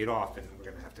actually paid off, and we're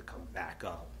gonna have to come back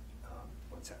up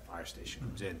once that fire station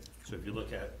comes in. So if you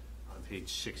look at, on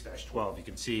page 6-12, you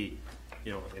can see,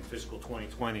 you know, in fiscal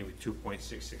 2020, with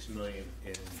 2.66 million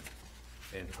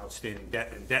in outstanding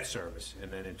debt and debt service,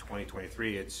 and then in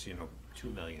 2023, it's, you know, 2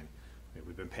 million. I mean,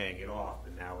 we've been paying it off,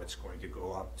 and now it's going to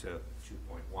go up to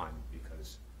 2.1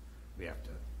 because we have to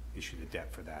issue the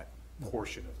debt for that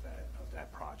portion of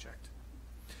that project.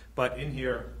 But in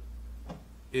here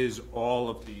is all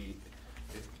of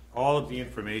the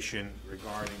information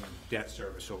regarding debt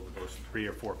service over those 3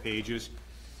 or 4 pages.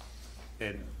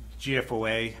 And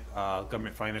GFOA,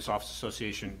 Government Finance Office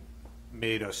Association,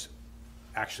 made us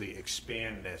actually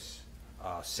expand this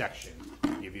section to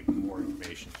give even more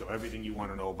information. So everything you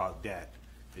want to know about debt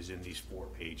is in these 4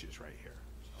 pages right here.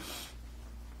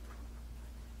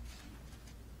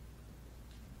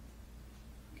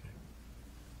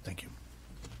 Thank you.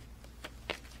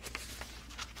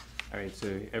 All right,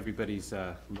 so everybody's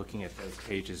looking at those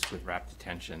pages with rapt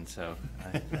attention, so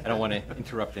I don't want to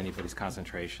interrupt anybody's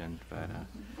concentration, but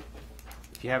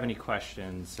if you have any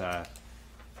questions,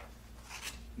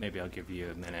 maybe I'll give you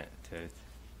a minute to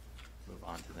move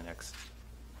on to the next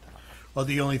topic. Well,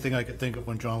 the only thing I could think of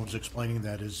when John was explaining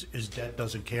that is debt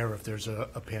doesn't care if there's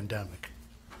a pandemic.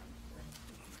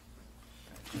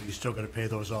 So you still got to pay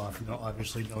those off. You know,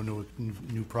 obviously, no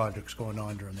new projects going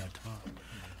on during that time.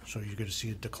 So you're going to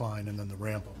see a decline and then the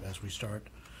ramp up as we start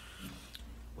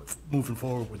moving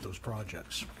forward with those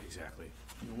projects. Exactly.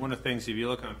 One of the things, if you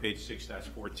look on page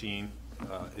 6-14,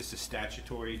 is the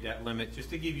statutory debt limit, just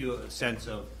to give you a sense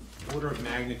of order of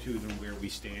magnitude and where we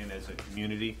stand as a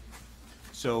community.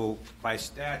 So by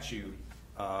statute,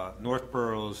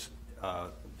 Northborough's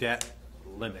debt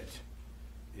limit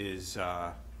is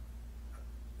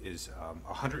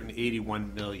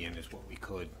 181 million is what we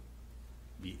could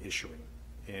be issuing.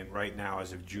 And right now,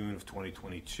 as of June of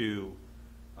 2022,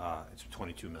 it's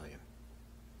 22 million.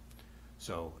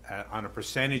 So on a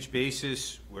percentage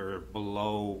basis, we're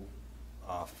below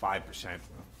 5%, 4%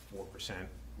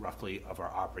 roughly of our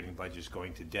operating budget is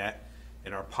going to debt.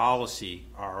 And our policy,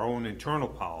 our own internal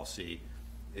policy,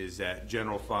 is that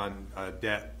general fund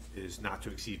debt is not to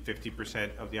exceed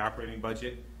 50% of the operating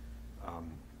budget.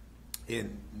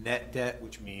 In net debt,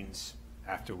 which means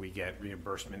after we get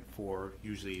reimbursement for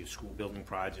usually a school building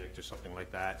project or something like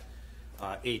that,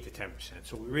 8 to 10%.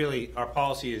 So we really, our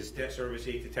policy is debt service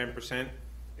 8 to 10%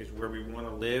 is where we want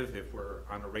to live if we're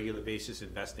on a regular basis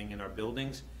investing in our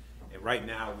buildings. And right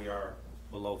now we are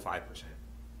below 5%.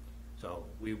 So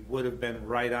we would have been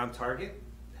right on target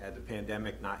had the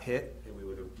pandemic not hit, and we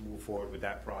would have moved forward with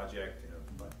that project.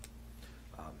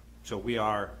 So we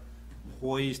are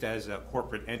poised as a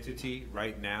corporate entity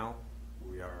right now.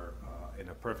 We are in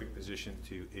a perfect position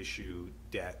to issue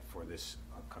debt for this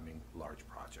upcoming large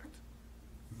project.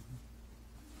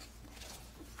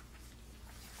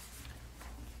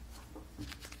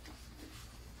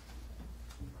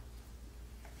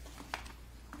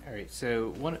 All right, so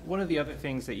one of the other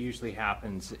things that usually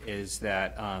happens is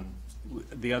that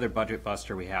the other budget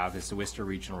buster we have is the Worcester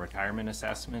Regional Retirement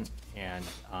Assessment, and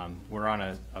we're on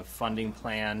a funding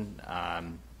plan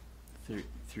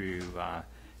through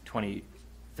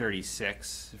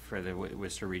 2036 for the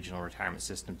Worcester Regional Retirement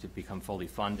System to become fully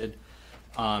funded.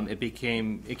 It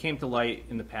came to light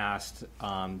in the past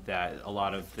that a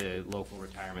lot of the local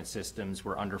retirement systems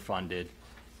were underfunded,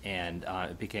 and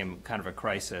it became kind of a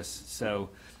crisis. So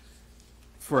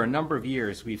for a number of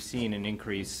years, we've seen an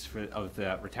increase of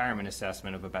the retirement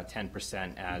assessment of about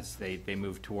 10% as they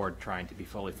move toward trying to be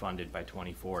fully funded by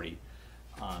 2040.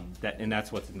 And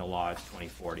that's what's in the law, is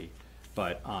 2040.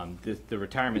 But the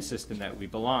retirement system that we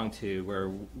belong to,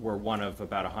 we're one of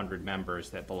about 100 members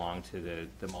that belong to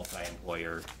the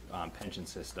multi-employer pension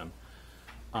system.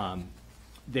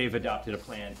 They've adopted a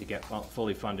plan to get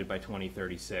fully funded by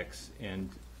 2036, and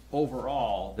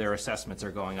overall, their assessments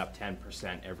are going up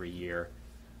 10% every year.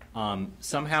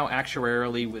 Somehow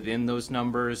actuarially within those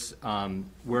numbers,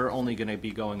 we're only going to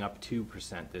be going up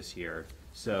 2% this year.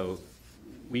 So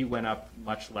we went up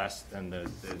much less than the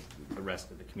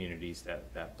rest of the communities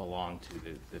that belong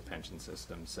to the pension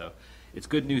system. So it's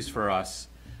good news for us.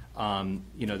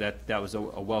 You know, that was a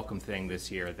welcome thing this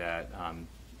year, that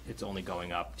it's only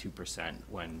going up 2%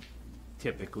 when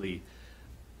typically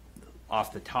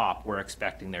off the top, we're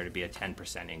expecting there to be a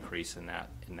 10% increase in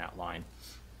that line.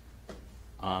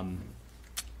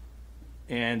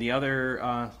 And the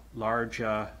other large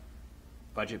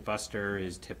budget buster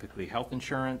is typically health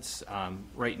insurance.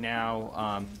 Right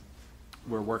now,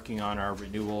 we're working on our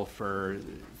renewal for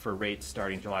rates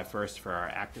starting July 1st for our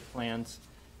active plans.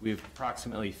 We have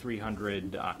approximately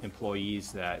 300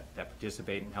 employees that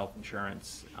participate in health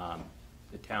insurance.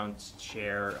 The town's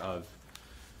share of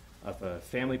a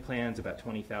family plan is about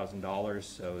 $20,000,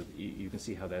 so you can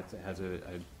see how that has a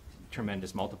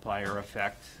tremendous multiplier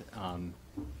effect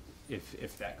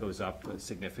if that goes up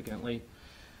significantly.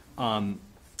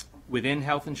 Within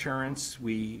health insurance,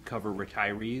 we cover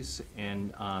retirees,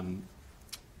 and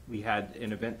we had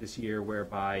an event this year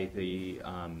whereby the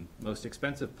most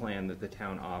expensive plan that the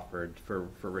town offered for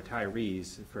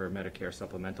retirees for a Medicare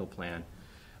supplemental plan,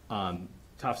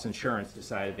 Tufts Insurance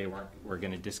decided they were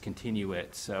going to discontinue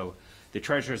it. So the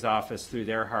Treasurer's Office, through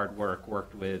their hard work,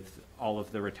 worked with all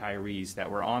of the retirees that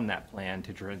were on that plan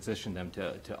to transition them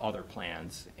to other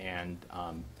plans. And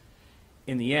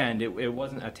in the end, it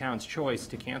wasn't a town's choice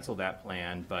to cancel that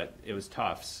plan, but it was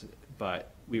Tufts.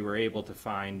 But we were able to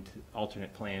find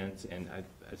alternate plans, and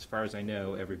as far as I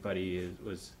know, everybody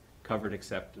was covered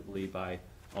acceptably by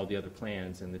all the other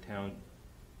plans, and the town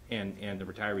and the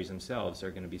retirees themselves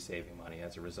are going to be saving money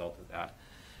as a result of that.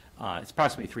 It's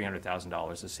approximately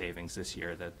 $300,000 of savings this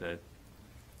year that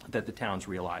the town's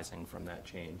realizing from that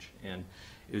change. And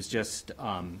it was just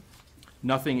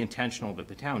nothing intentional that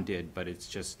the town did, but it's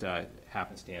just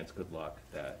happenstance, good luck,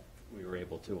 that we were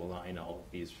able to align all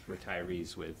of these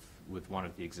retirees with one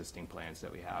of the existing plans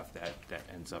that we have that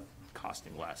ends up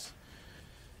costing less.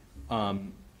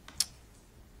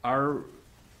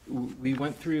 We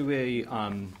went through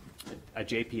a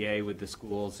JPA with the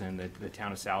schools and the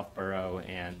town of Southborough,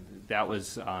 and that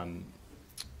was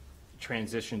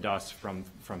transitioned us from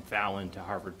Fallon to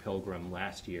Harvard Pilgrim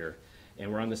last year.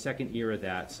 And we're on the second year of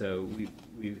that, so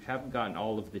we haven't gotten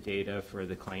all of the data for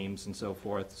the claims and so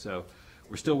forth. So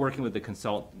we're still working with the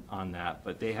consultant on that,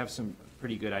 but they have some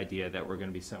pretty good idea that we're going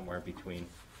to be somewhere between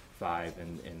 5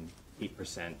 and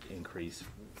 8% increase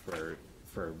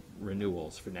for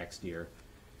renewals for next year.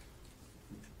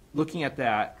 Looking at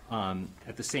that,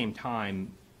 at the same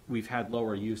time, we've had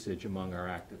lower usage among our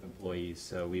active employees,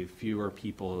 so we have fewer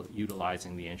people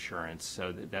utilizing the insurance.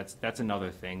 So that's another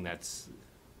thing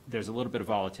there's a little bit of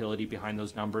volatility behind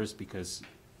those numbers, because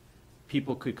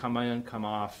people could come in, come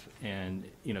off, and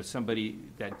somebody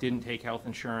that didn't take health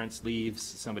insurance leaves,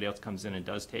 somebody else comes in and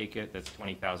does take it. That's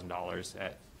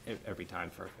 $20,000 every time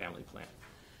for a family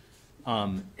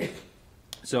plan.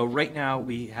 So right now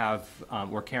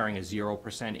we're carrying a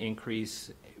 0%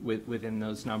 increase within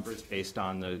those numbers based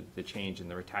on the change in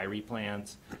the retiree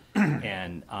plans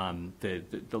and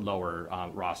the lower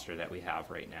roster that we have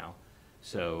right now.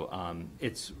 So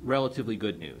it's relatively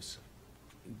good news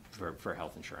for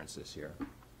health insurance this year.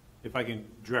 If I can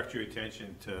direct your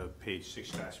attention to page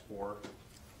 6-4,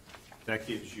 that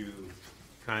gives you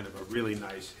kind of a really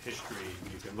nice history.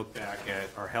 You can look back at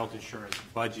our health insurance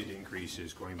budget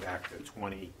increases going back to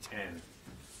 2010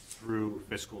 through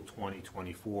fiscal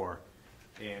 2024.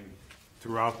 And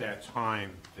throughout that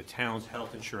time, the town's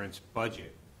health insurance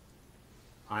budget,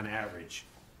 on average,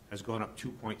 has gone up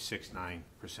 2.69%,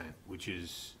 which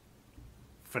is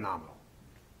phenomenal.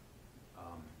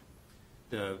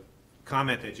 The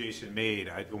comment that Jason made,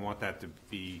 I don't want that to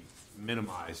be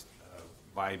minimized.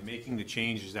 By making the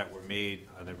changes that were made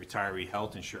on the retiree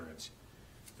health insurance,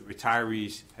 the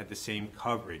retirees had the same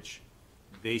coverage.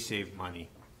 They saved money,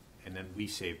 and then we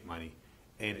saved money.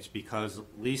 And it's because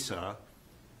Lisa,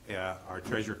 our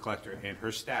treasurer collector, and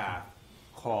her staff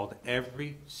called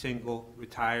every single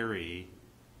retiree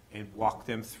and walked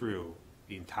them through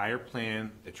the entire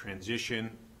plan, the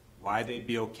transition, why they'd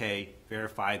be okay,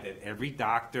 verified that every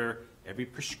doctor, every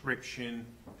prescription,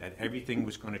 that everything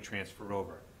was going to transfer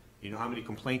over. You know how many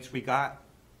complaints we got?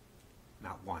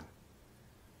 Not one.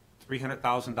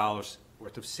 $300,000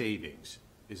 worth of savings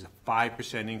is a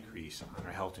 5% increase on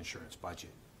our health insurance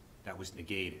budget. That was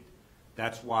negated.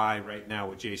 That's why, right now,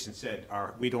 what Jason said,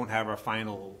 we don't have our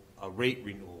final rate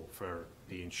renewal for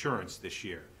the insurance this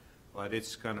year, but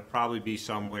it's going to probably be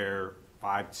somewhere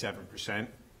 5 to 7%.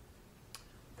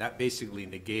 That basically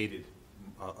negated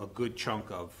a good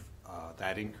chunk of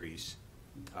that increase.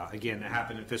 Again, that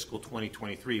happened in fiscal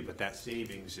 2023, but that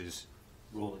savings is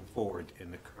rolling forward in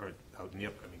the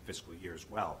upcoming fiscal year as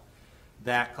well.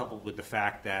 That, coupled with the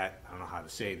fact that, I don't know how to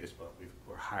say this, but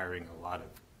we're hiring a lot of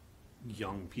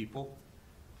young people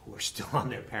who are still on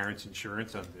their parents'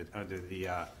 insurance under the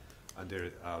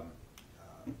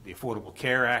Affordable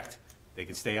Care Act. They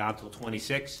can stay on till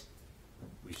 26.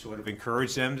 We sort of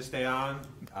encourage them to stay on.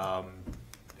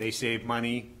 They save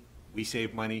money, we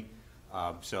save money.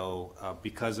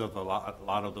 Because of a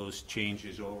lot of those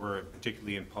changes over,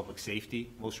 particularly in public safety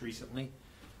most recently,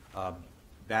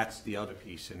 that's the other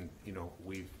piece. And, you know,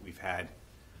 we've had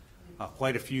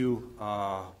quite a few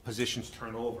positions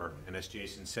turn over. And as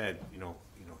Jason said,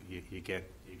 you get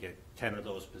 10 of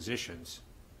those positions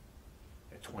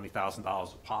at $20,000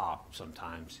 a pop.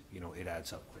 Sometimes, it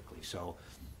adds up quickly. So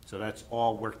that's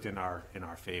all worked in our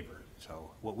favor.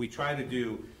 So what we try to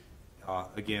do,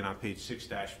 again, on page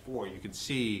 6-4, you can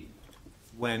see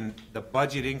when the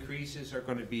budget increases are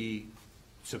going to be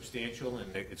substantial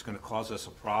and it's going to cause us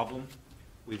a problem,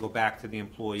 we go back to the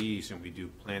employees and we do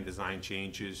plan design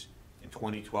changes. In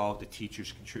 2012, the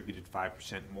teachers contributed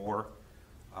 5% more.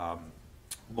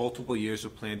 Multiple years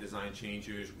of plan design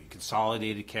changes. We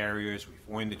consolidated carriers. We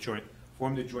formed the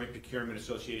Joint Procurement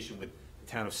Association with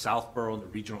the town of Southborough and the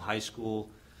regional high school.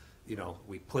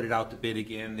 We put it out to bid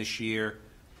again this year.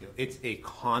 It's a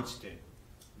constant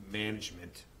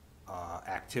management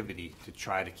activity to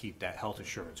try to keep that health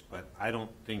insurance, but I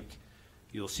don't think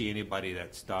you'll see anybody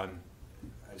that's done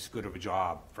as good of a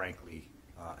job, frankly,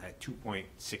 at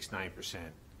 2.69%,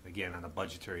 again, on a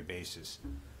budgetary basis.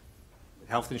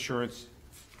 Health insurance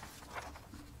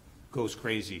goes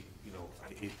crazy,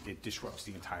 it disrupts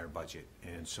the entire budget,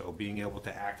 and so being able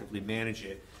to actively manage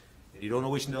it, and you don't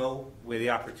always know where the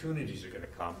opportunities are going to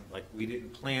come. Like, we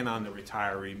didn't plan on the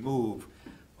retiree move,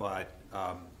 but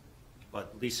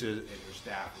Lisa and her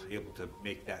staff were able to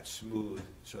make that smooth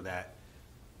so that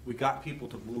we got people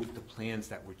to move to plans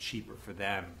that were cheaper for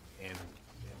them and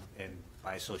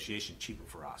by association cheaper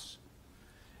for us.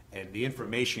 And the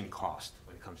information cost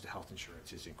when it comes to health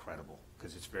insurance is incredible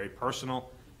because it's very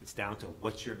personal. It's down to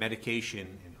what's your medication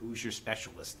and who's your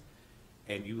specialist.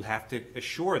 And you have to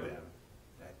assure them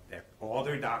that all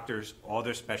their doctors, all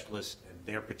their specialists, and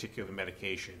their particular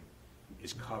medication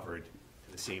is covered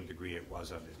to the same degree it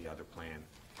was under the other plan.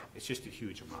 It's just a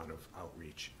huge amount of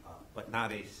outreach, but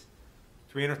not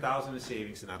 $300,000 in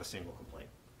savings and not a single complaint.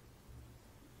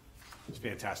 It's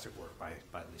fantastic work by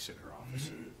Lisa in her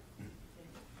office.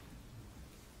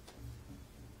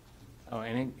 Oh,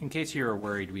 and in case you were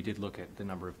worried, we did look at the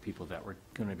number of people that were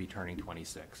going to be turning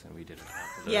 26, and we did account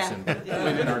for those Yeah.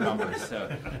 within our numbers.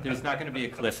 So there's not going to be a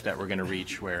cliff that we're going to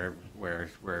reach where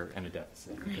we're in a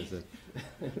deficit because of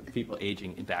people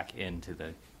aging back into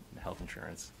the health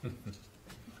insurance.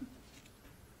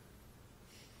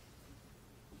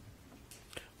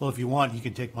 Well, if you want, you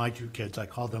can take my 2 kids. I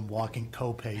call them walking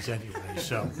co-pays anyway,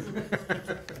 so.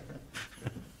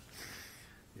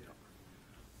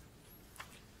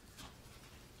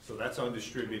 So that's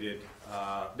undistributed.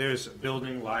 There's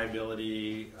building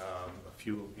liability, a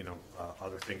few,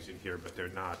 other things in here, but they're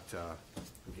not,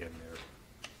 again,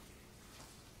 they're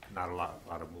not a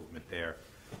lot of movement there.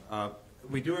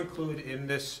 We do include in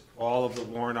this all of the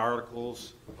warrant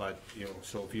articles, but,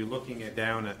 so if you're looking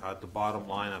down at the bottom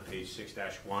line on page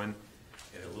 6-1, and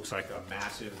it looks like a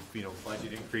massive,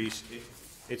 budget increase,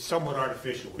 it's somewhat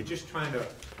artificial. We're just trying to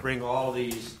bring all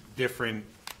these different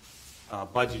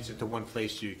budgets into one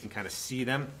place so you can kind of see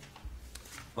them.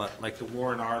 But like the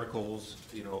warrant articles,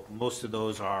 most of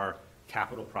those are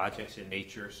capital projects in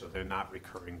nature, so they're not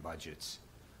recurring budgets.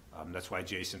 That's why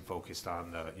Jason focused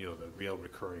on the real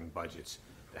recurring budgets,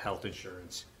 the health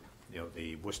insurance,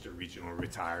 the Worcester Regional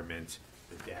Retirement,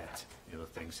 the debt,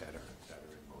 things that are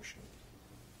in motion.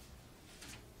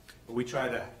 But we try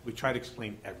to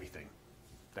explain everything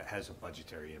that has a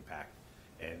budgetary impact,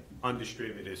 and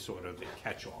undistributed is sort of the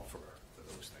catch-all for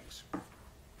those things.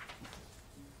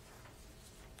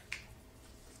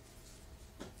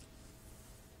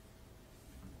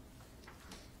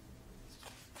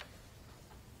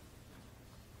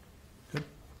 Good.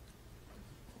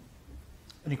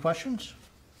 Any questions?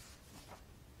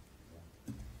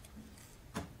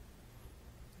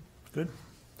 Good.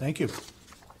 Thank you.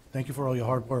 Thank you for all your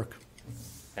hard work.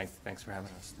 Thanks for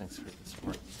having us. Thanks for the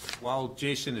support. While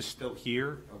Jason is still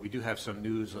here, we do have some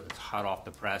news that's hot off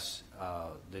the press.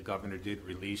 The governor did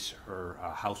release her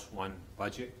House One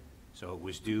budget, so it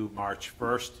was due March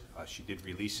 1st. She did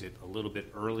release it a little bit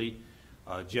early.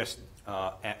 Just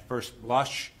at first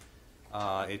blush,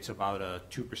 it's about a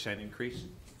 2% increase,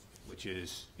 which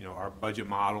is, our budget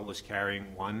model is carrying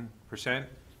 1%,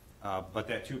 but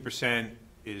that 2%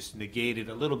 is negated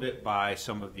a little bit by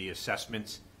some of the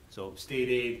assessments. So state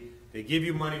aid, they give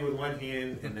you money with one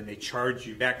hand, and then they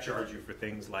back charge you for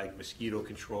things like mosquito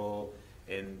control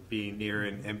and being near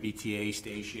an MBTA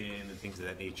station and things of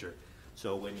that nature.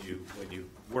 So when you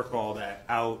work all that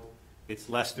out, it's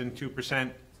less than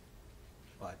 2%,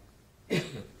 but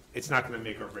it's not going to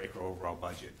make or break our overall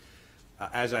budget.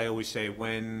 As I always say,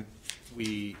 when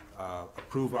we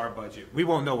approve our budget, we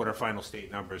won't know what our final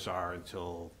state numbers are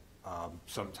until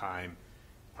sometime,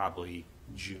 probably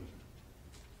June.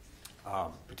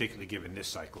 Particularly given this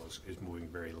cycle is moving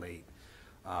very late.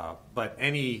 But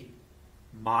any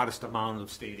modest amount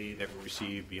of state aid that we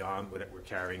receive beyond what we're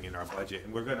carrying in our budget,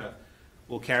 and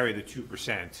we'll carry the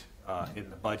 2%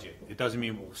 in the budget. It doesn't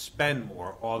mean we'll spend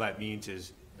more. All that means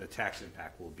is the tax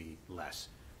impact will be less.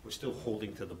 We're still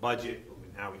holding to the budget, but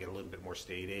now we get a little bit more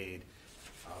state aid.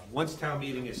 Once town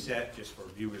meeting is set, just for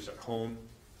viewers at home,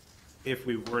 if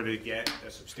we were to get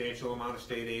a substantial amount of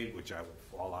state aid, which I would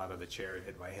fall out of the chair and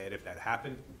hit my head if that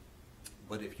happened,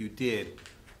 but if you did,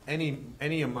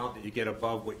 any amount that you get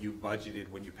above what you budgeted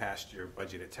when you passed your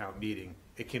budget at town meeting,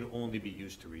 it can only be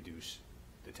used to reduce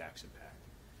the tax impact.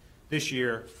 This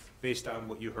year, based on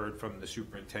what you heard from the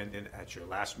superintendent at your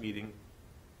last meeting,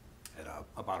 at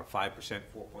about a 5%,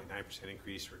 4.9%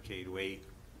 increase for K-8,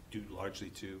 due largely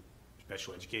to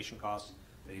special education costs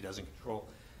that he doesn't control,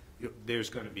 there's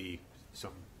going to be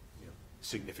some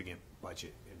significant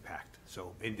budget impact.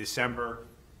 So in December,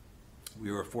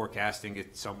 we were forecasting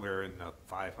it somewhere in the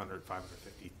 $500,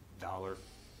 $550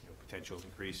 potential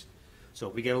increase. So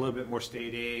if we get a little bit more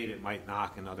state aid, it might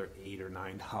knock another $8 or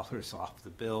 $9 off the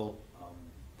bill,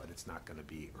 but it's not going to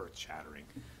be earth-shattering.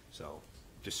 So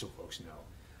just so folks know.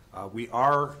 I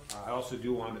also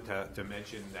do want to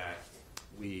mention that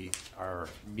we are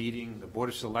meeting, the Board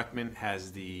of Selectmen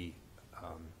has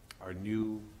our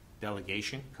new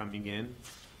delegation coming in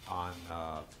on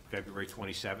February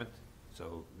 27th,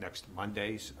 so next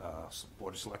Monday's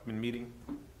Board of Selectmen meeting.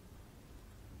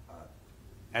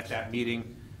 At that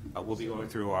meeting, we'll be going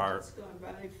through our... It's going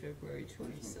by February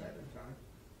 27th.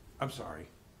 I'm sorry,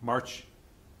 March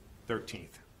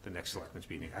 13th, the next Selectmen's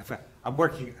meeting. I'm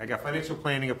working, I got financial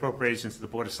planning appropriations to the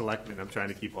Board of Selectmen. I'm trying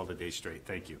to keep all the days straight.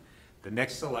 Thank you. The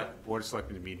next Board of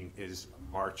Selectmen meeting is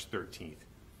March 13th.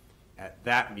 At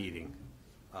that meeting,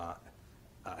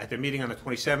 at the meeting on the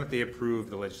 27th, they approved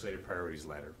the legislative priorities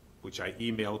letter, which I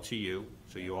emailed to you,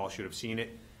 so you all should have seen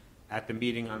it. At the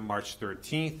meeting on March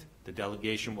 13th, the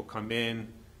delegation will come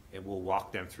in and we'll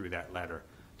walk them through that letter.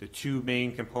 The two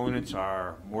main components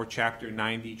are more Chapter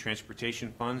 90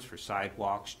 transportation funds for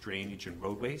sidewalks, drainage, and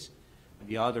roadways. And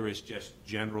the other is just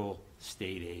general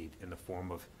state aid in the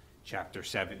form of Chapter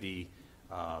 70,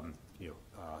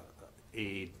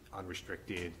 aid,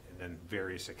 unrestricted, and then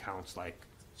various accounts like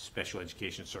special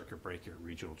education, circuit breaker,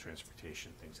 regional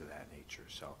transportation, things of that nature.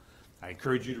 So I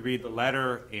encourage you to read the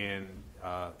letter, and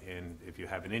if you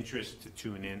have an interest, to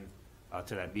tune in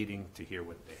to that meeting to hear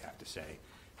what they have to say.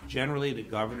 Generally, the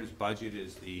governor's budget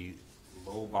is the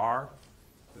low bar.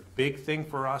 The big thing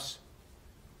for us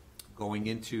going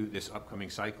into this upcoming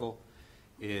cycle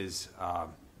is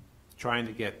trying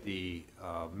to get the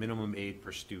minimum aid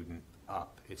per student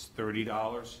up. It's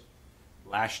 $30.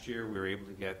 Last year, we were able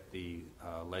to get the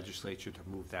legislature to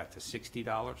move that to $60,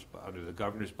 but under the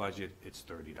governor's budget, it's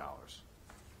 $30.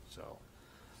 So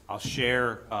I'll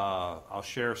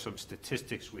share some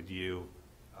statistics with you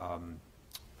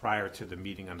prior to the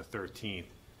meeting on the 13th,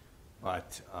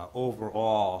 but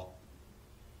overall,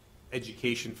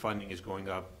 education funding is going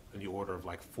up in the order of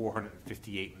like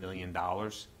 $458 million,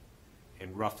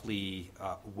 and roughly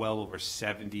well over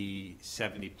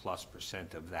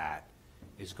 70+% of that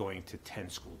is going to 10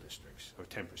 school districts, or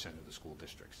 10% of the school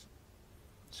districts.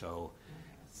 So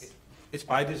it's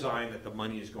by design that the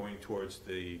money is going towards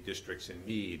the districts in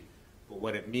need, but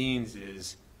what it means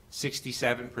is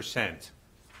 67%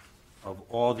 of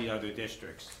all the other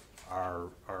districts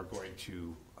are going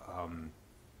to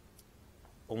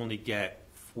only get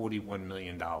 $41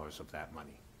 million of that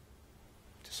money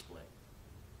to split.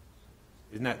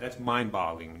 That's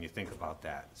mind-boggling when you think about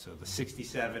that. So the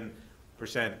 67%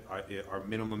 our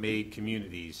minimum aid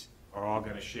communities are all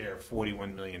going to share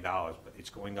 $41 million, but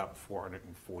it's going up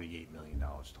 $448 million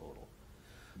total.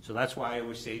 So that's why I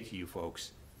always say to you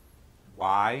folks,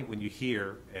 why, when you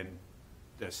hear, and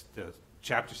the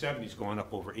Chapter 70 is going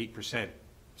up over 8%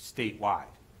 statewide.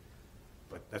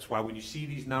 But that's why when you see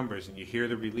these numbers and you hear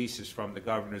the releases from the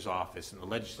governor's office and the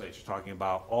legislature talking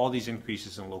about all these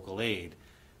increases in local aid,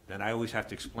 then I always have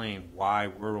to explain why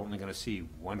we're only going to see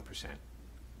 1%,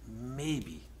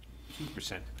 maybe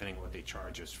 2%, depending on what they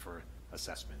charge us for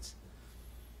assessments.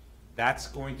 That's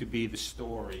going to be the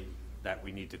story that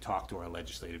we need to talk to our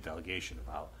legislative delegation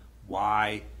about,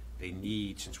 why they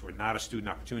need, since we're not a Student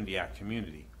Opportunity Act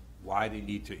community, why they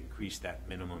need to increase that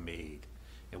minimum aid.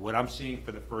 And what I'm seeing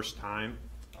for the first time,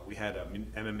 we had a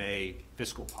MMA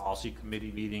Fiscal Policy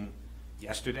Committee meeting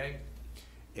yesterday,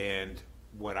 and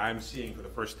what I'm seeing for the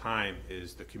first time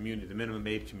is the community, the minimum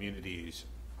aid communities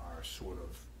are sort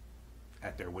of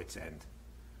at their wits' end,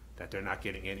 that they're not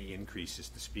getting any increases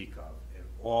to speak of. And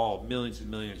all millions and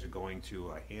millions are going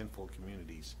to a handful of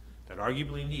communities that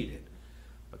arguably need it,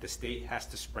 but the state has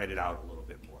to spread it out a little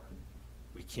bit more.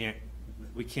 We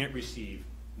can't receive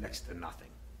next to nothing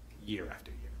year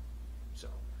after year. So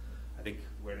I think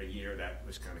we're in a year that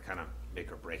was going to kind of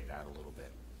make or break that a little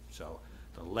bit. So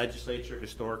the legislature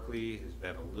historically has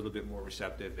been a little bit more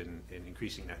receptive in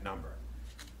increasing that number.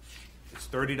 It's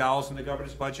 $30 in the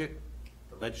governor's budget.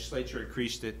 The legislature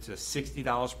increased it to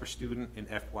 $60 per student in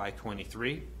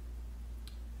FY23.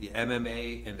 The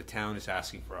MMA and the town is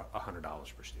asking for $100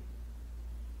 per student.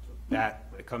 So that,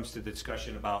 when it comes to the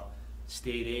discussion about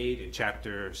state aid and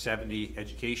Chapter 70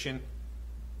 education,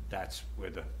 that's where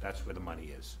the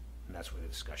money is, and that's where the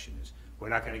discussion is. We're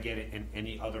not going to get it in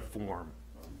any other form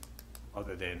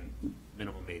other than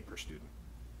minimum aid per student.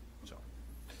 So,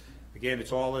 again,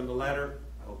 it's all in the letter.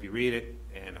 I hope you read it,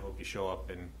 and I hope you show up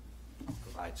and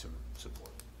provide some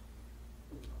support.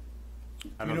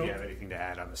 I don't know if you have anything to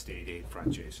add on the state aid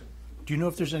front, Jason. Do you know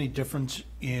if there's any difference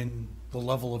in the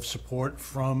level of support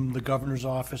from the governor's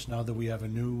office now that we have a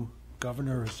new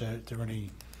governor? Is there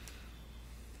any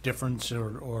difference,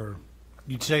 or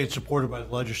you'd say it's supported by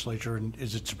the legislature, and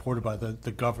is it supported by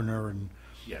the governor? And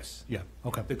Yes. yeah,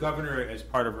 okay. The governor, as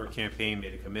part of her campaign,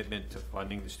 made a commitment to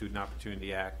funding the Student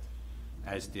Opportunity Act,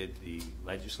 as did the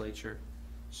legislature.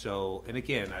 So, and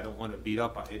again, I don't want to beat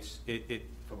up on it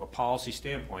from a policy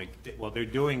standpoint. Well, they're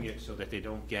doing it so that they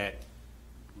don't get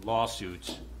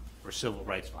lawsuits for civil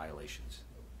rights violations.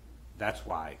 That's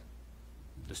why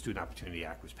the Student Opportunity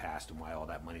Act was passed and why all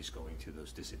that money's going to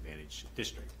those disadvantaged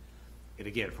districts. And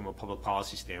again, from a public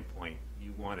policy standpoint,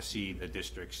 you want to see the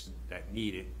districts that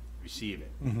need it receive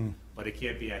it. Mm-hmm. But it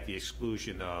can't be at the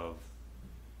exclusion of,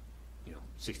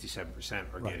 67%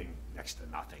 are getting next to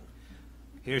nothing.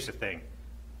 Here's the thing.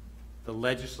 The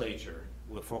legislature,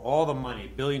 for all the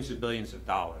money, billions and billions of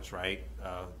dollars, right?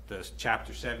 The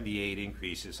Chapter 78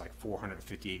 increase is like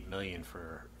 $458 million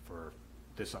for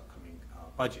this upcoming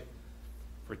budget.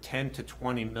 For $10 to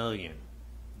 $20 million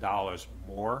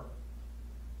more,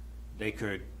 they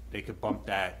could bump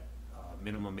that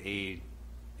minimum aid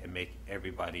and make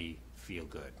everybody feel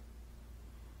good.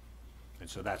 And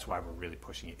so that's why we're really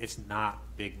pushing it. It's not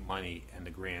big money in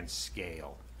the grand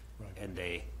scale, and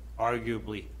they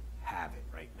arguably have it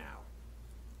right now.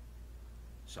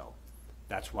 So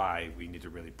that's why we need to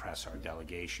really press our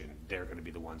delegation. They're going to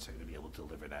be the ones that are going to be able to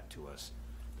deliver that to us.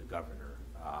 The governor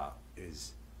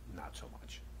is not so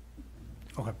much.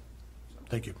 Okay,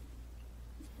 thank you.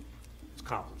 It's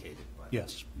complicated, but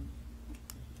Yes.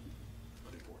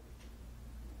 but important.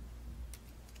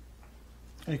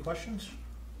 Any questions?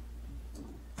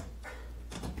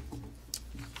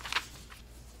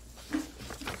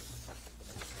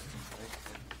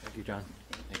 Thank you, John.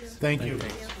 Thanks. Thank you.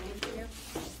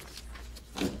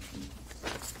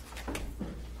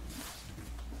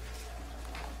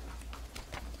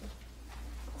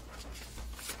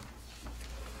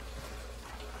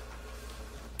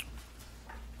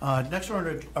 Next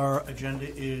on our agenda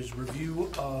is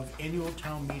review of annual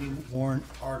town meeting warrant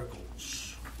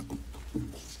articles.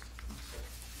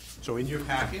 So in your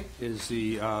packet is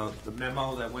the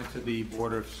memo that went to the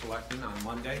Board of Selectmen on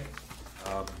Monday.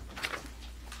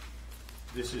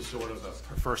 This is sort of the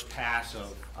first pass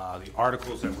of the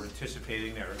articles that we're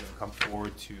anticipating that are going to come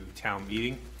forward to town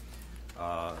meeting.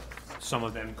 Some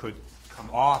of them could come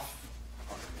off,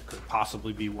 or there could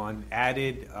possibly be one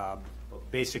added.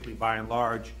 But basically, by and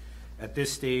large, at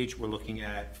this stage, we're looking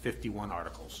at 51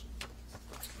 articles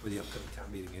for the upcoming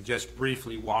town meeting. And just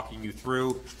briefly walking you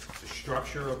through, the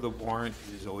structure of the warrant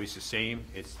is always the same.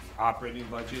 It's the operating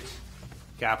budgets,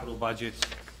 capital budgets,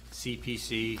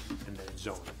 CPC, and then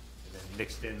zoning. And then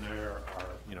mixed in there are,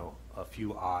 a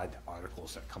few odd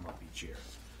articles that come up each year.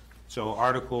 So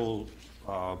Articles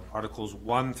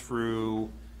 1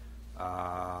 through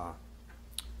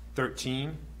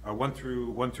 13 1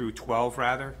 through 12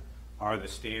 rather, are the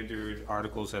standard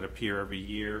articles that appear every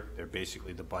year. They're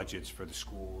basically the budgets for the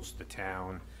schools, the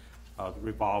town, the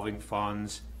revolving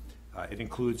funds. It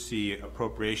includes the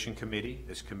Appropriation Committee,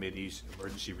 this committee's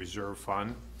emergency reserve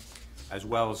fund, as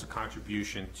well as a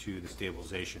contribution to the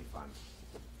stabilization fund.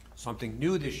 Something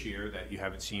new this year that you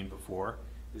haven't seen before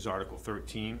is Article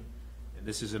 13, and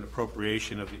this is an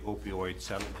appropriation of the opioid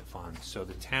settlement fund. So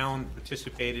the town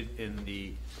participated in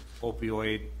the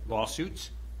opioid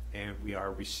lawsuits, and we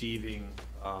are receiving,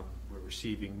 we're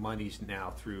receiving monies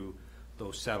now through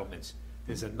those settlements.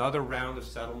 There's another round of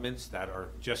settlements that are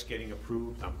just getting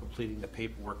approved. I'm completing the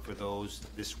paperwork for those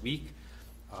this week.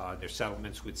 There's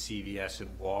settlements with CVS and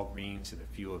Walgreens and a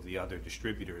few of the other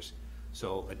distributors.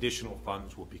 So additional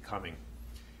funds will be coming.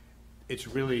 It's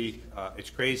really, it's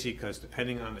crazy because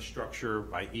depending on the structure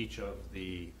by each of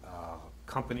the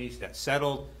companies that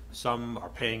settled, some are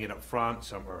paying it up front,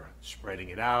 some are spreading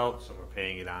it out, some are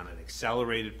paying it on an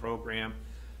accelerated program.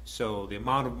 So the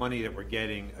amount of money that we're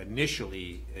getting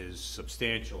initially is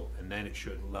substantial, and then it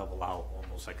should level out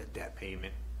almost like a debt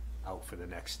payment out for the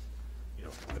next,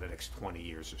 for the next 20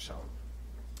 years or so.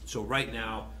 So right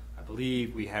now, I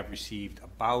believe we have received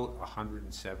about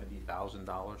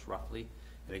 $170,000 roughly.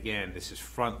 And again, this is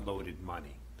front-loaded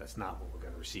money. That's not what we're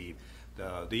going to receive.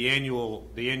 The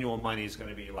annual money is going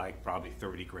to be like probably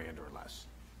 30 grand or less,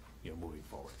 moving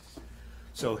forward.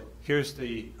 So here's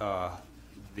the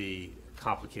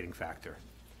complicating factor.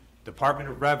 Department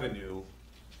of Revenue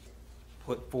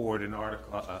put forward an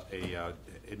article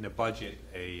in the budget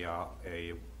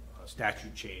a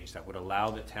statute change that would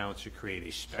allow the towns to create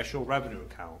a special revenue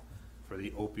account for the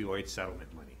opioid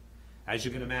settlement money. As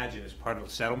you can imagine, as part of the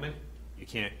settlement, you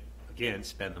can't, again,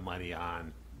 spend the money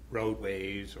on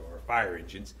roadways or fire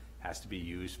engines. It has to be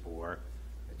used for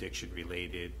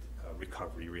addiction-related,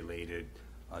 recovery-related,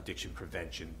 addiction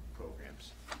prevention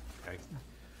programs, okay?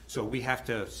 So we have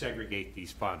to segregate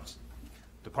these funds.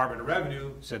 Department of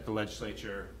Revenue said to the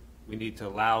legislature, we need to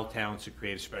allow towns to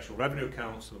create a special revenue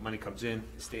account so the money comes in,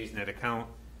 it stays in that account,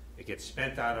 it gets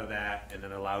spent out of that, and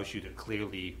then allows you to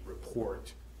clearly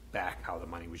report back how the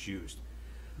money was used.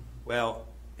 Well,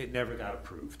 it never got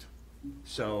approved.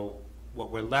 So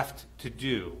what we're left to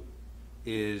do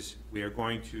is we are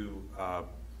going to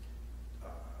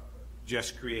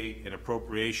just create an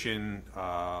appropriation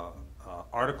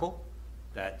article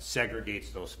that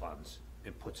segregates those funds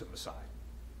and puts them aside.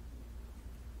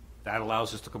 That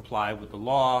allows us to comply with the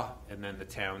law, and then the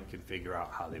town can figure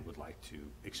out how they would like to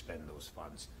expend those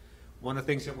funds. One of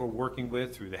the things that we're working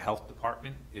with through the health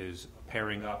department is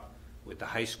pairing up with the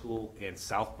high school and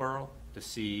Southborough to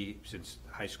see, since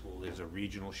high school is a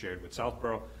regional shared with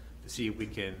Southborough, to see if we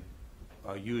can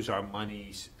use our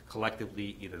monies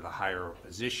collectively, either to hire a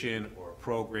position or a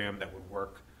program that would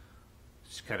work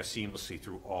kind of seamlessly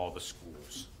through all the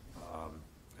schools.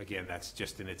 Again, that's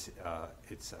just in its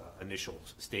initial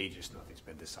stages. Nothing's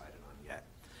been decided on yet.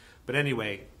 But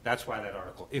anyway, that's why that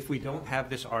article. If we don't have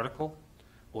this article,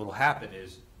 what will happen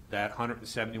is that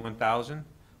 $171,000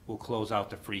 will close out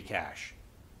to free cash.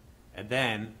 And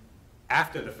then,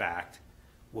 after the fact,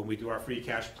 when we do our free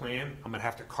cash plan, I'm gonna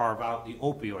have to carve out the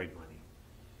opioid money.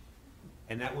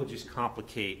 And that will just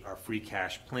complicate our free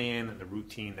cash plan and the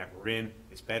routine that we're in.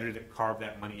 It's better to carve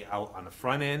that money out on the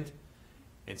front end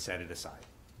and set it aside.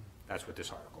 That's what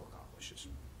this article accomplishes.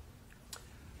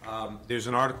 There's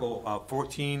an article,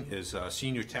 14 is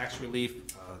senior tax relief.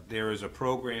 There is a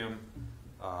program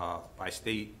by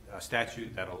state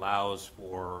statute that allows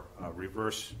for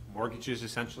reverse mortgages,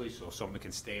 essentially, so someone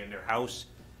can stay in their house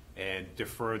and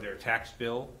defer their tax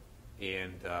bill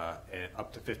and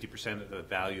up to 50% of the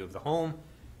value of the home,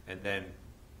 and then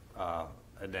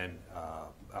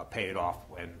pay it off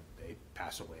when they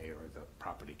pass away or the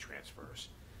property transfers.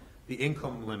 The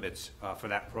income limits for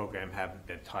that program haven't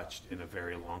been touched in a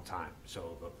very long time.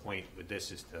 So the point with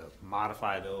this is to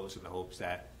modify those in the hopes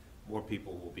that more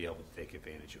people will be able to take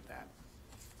advantage of that.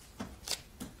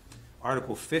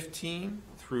 Article 15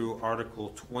 through Article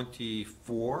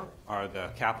 24 are the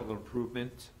capital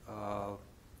improvement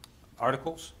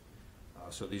articles.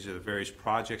 So these are the various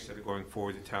projects that are going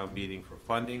forward to town meeting for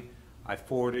funding. I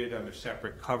forwarded under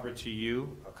separate cover to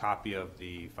you a copy of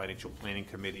the Financial Planning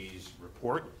Committee's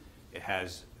report. It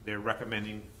has, they're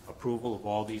recommending approval of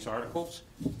all these articles,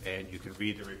 and you can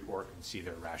read the report and see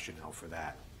their rationale for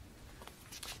that.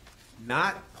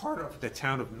 Not part of the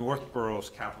town of Northborough's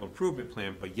capital improvement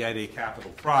plan, but yet a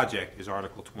capital project is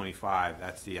Article 25.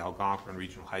 That's the Algonquin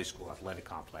Regional High School Athletic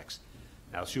Complex.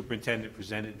 Now, Superintendent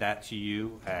presented that to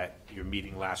you at your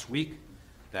meeting last week.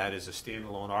 That is a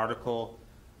standalone article.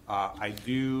 I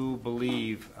do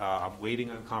believe, I'm waiting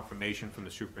on confirmation from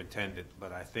the superintendent,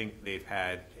 but I think they've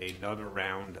had another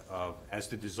round of, as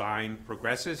the design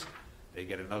progresses, they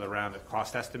get another round of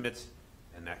cost estimates,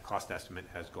 and that cost estimate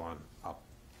has gone up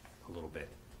a little bit.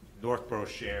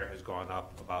 Northborough's share has gone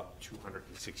up about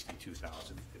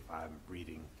 262,000, if I'm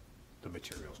reading the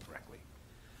materials correctly.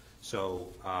 So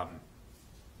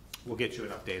we'll get you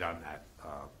an update on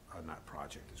that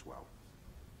project as well.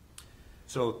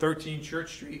 So 13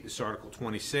 Church Street, this is Article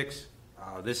 26.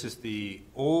 This is the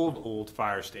old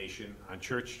fire station on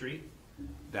Church Street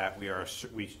that we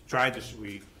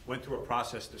went through a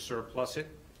process to surplus it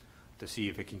to see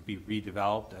if it can be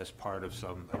redeveloped as part of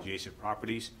some adjacent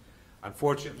properties.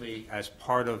 Unfortunately, as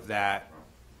part of that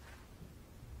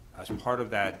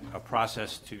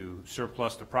process to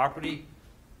surplus the property,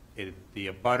 the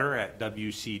abutter at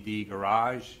WCD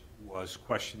Garage was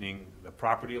questioning the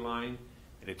property line,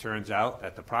 and it turns out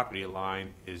that the property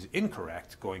line is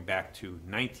incorrect, going back to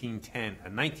 1910, a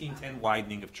 1910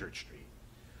 widening of Church Street.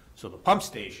 So the pump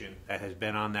station that has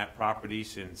been on that property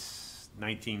since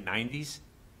 1990s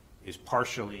is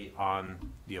partially on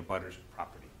the abutter's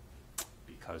property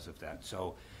because of that.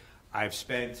 So I've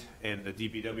spent, and the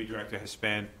DPW director has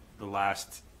spent the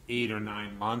last 8 or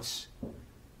 9 months,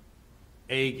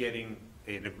 getting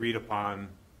an agreed upon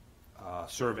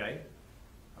survey,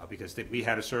 because we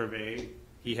had a survey,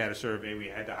 he had a survey, we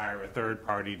had to hire a third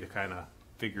party to kind of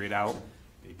figure it out.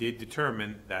 They did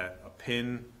determine that a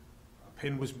pin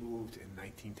was moved in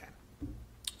 1910.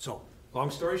 So,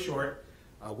 long story short,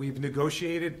 we've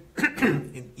negotiated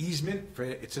an easement for,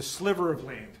 it's a sliver of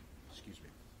land, excuse me.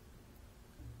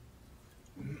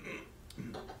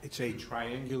 It's a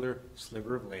triangular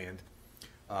sliver of land,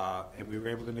 and we were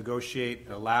able to negotiate,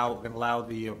 allow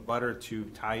the butter to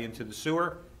tie into the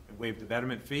sewer and waive the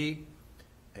betterment fee,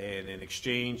 and in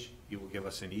exchange, you will give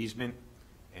us an easement.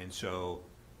 And so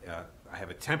I have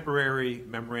a temporary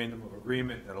memorandum of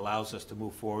agreement that allows us to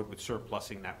move forward with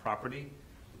surplusing that property.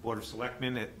 The Board of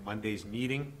Selectmen at Monday's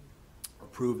meeting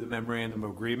approved the memorandum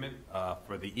of agreement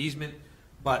for the easement,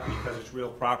 but because it's real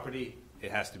property,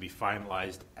 it has to be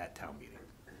finalized at town meeting.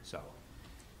 So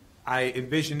I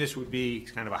envision this would be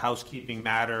kind of a housekeeping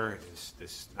matter.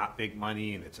 This not big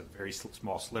money, and it's a very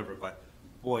small sliver, but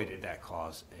boy, did that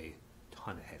cause a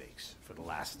ton of headaches for the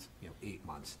last 8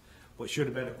 months. What should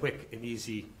have been a quick and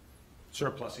easy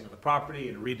surplusing of the property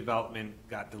and redevelopment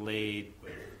got delayed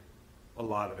with a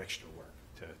lot of extra work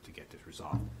to get this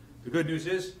resolved. The good news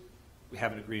is we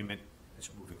have an agreement that's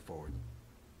moving forward.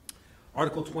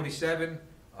 Article 27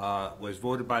 was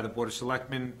voted by the Board of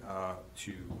Selectmen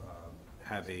to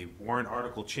have a warrant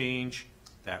article change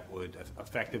that would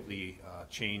effectively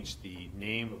change the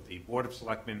name of the Board of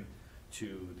Selectmen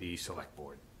to the Select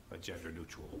Board, a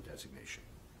gender-neutral designation.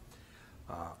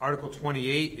 Article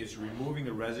 28 is removing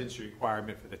the residency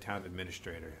requirement for the town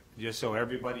administrator. Just so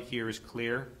everybody here is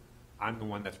clear, I'm the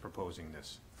one that's proposing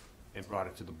this and brought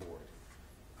it to the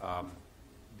board.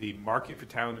 The market for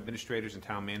town administrators and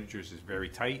town managers is very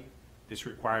tight. This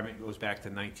requirement goes back to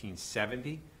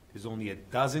 1970. There's only a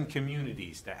dozen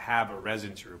communities that have a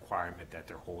residency requirement that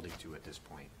they're holding to at this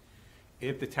point.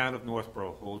 If the town of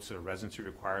Northborough holds a residency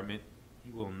requirement,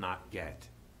 you will not get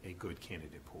a good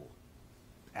candidate pool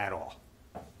at all.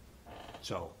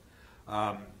 So,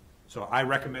 so I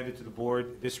recommend it to the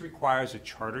board. This requires a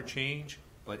charter change,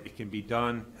 but it can be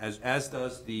done as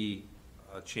does the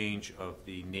change of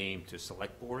the name to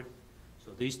Select Board.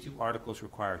 So these two articles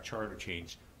require a charter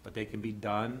change, but they can be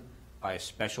done by a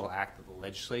special act of the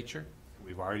legislature.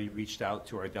 We've already reached out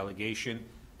to our delegation.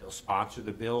 They'll sponsor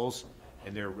the bills,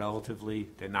 and they're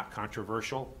not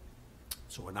controversial.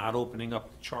 So we're not opening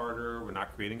up the charter, we're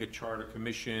not creating a charter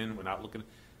commission,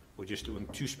 we're just doing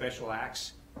 2 special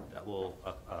acts that will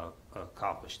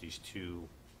accomplish these 2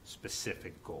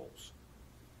 specific goals.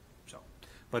 So,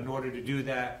 but in order to do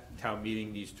that, town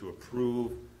meeting needs to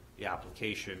approve the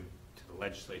application to the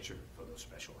legislature for those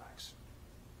special acts.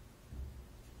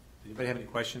 Anybody have any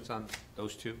questions on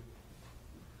those 2?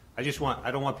 I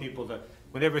don't want people to,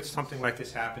 whenever it's something like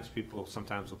this happens, people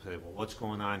sometimes will say, well, what's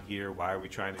going on here? Why are we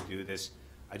trying to do this?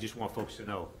 I just want folks to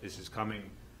know this is coming.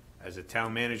 As a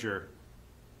town manager,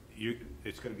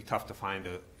 it's going to be tough to find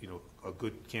a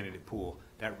good candidate pool.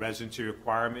 That residency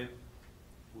requirement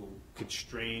will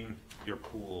constrain your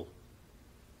pool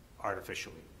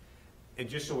artificially. And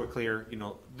just so we're clear,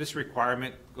 this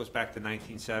requirement goes back to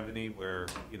 1970, where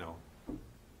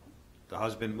the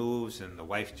husband moves and the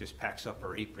wife just packs up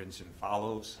her aprons and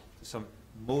follows.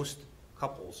 Most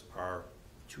couples are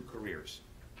 2 careers.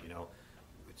 We don't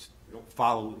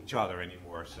follow each other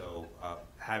anymore. So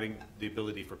having the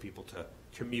ability for people to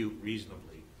commute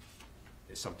reasonably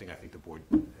is something I think the board,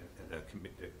 the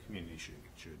community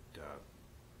should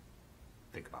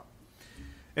think about.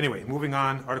 Anyway, moving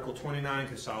on, Article 29,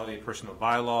 Consolidated Personnel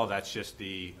Bylaw, that's just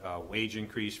the wage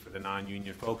increase for the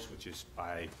non-union folks, which is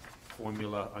by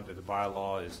formula under the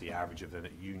bylaw is the average of the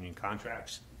union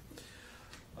contracts.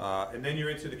 And then you're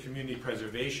into the community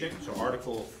preservation, so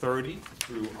Article 30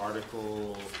 through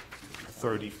Article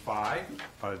 35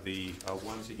 are the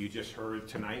ones that you just heard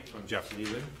tonight from Jeff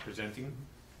Leland presenting.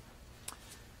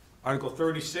 Article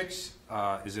 36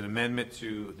 is an amendment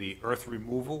to the earth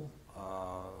removal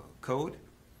code.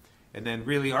 And then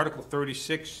really Article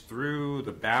 36 through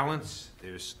the balance,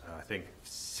 there's I think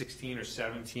 16 or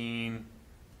 17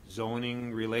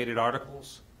 zoning related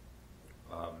articles.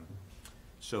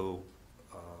 So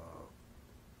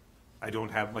I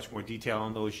don't have much more detail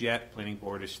on those yet. Planning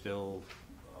board is still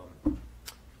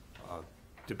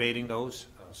debating those,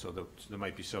 so there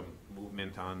might be some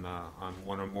movement on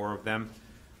one or more of them.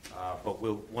 But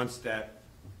once that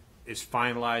is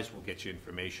finalized, we'll get you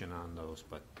information on those.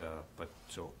 But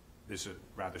so there's a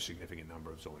rather significant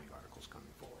number of zoning articles coming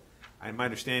forward. My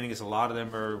understanding is a lot of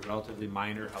them are relatively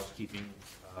minor housekeeping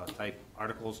type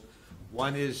articles.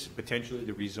 One is potentially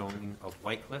the rezoning of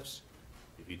White Cliffs.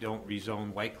 If you don't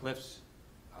rezone White Cliffs,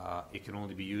 it can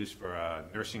only be used for a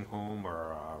nursing home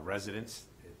or a residence.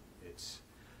 It's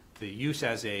the use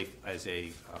as a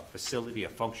facility, a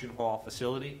function hall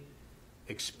facility,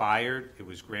 expired. It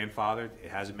was grandfathered.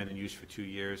 It hasn't been in use for 2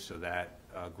 years, so that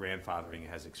grandfathering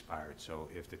has expired. So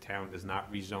if the town does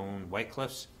not rezone White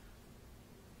Cliffs,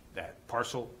 that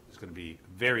parcel is going to be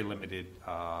very limited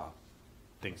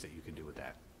things that you can do with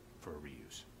that for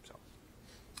reuse. So,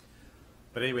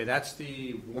 but anyway, that's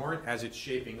the warrant as it's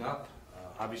shaping up.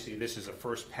 Obviously, this is a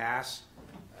first pass.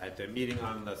 At the meeting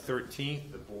on the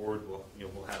 13th, the board will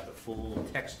have the full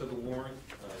text of the warrant,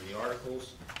 the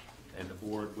articles, and the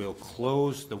board will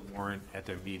close the warrant at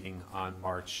their meeting on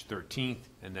March 13th,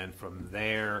 and then from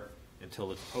there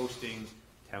until its posting,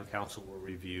 town council will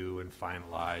review and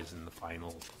finalize, and the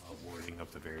final wording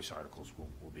of the various articles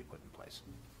will be put in place.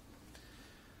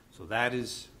 So that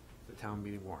is the town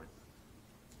meeting warrant.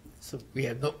 So we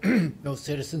have no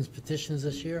citizens petitions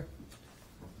this year?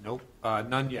 Nope,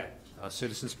 none yet.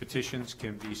 Citizens petitions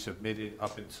can be submitted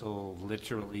up until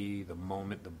literally the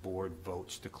moment the board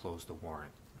votes to close the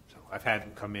warrant. So I've had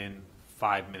them come in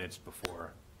 5 minutes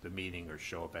before the meeting or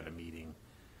show up at a meeting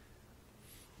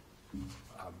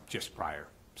just prior.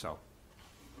 So,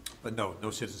 but no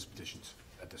citizens petitions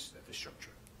at this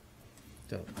juncture.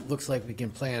 So it looks like we can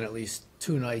plan at least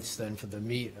 2 nights then for the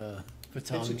for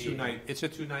town meeting. It's a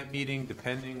two-night meeting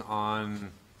depending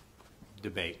on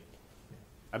debate.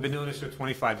 I've been doing this for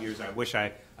 25 years. I wish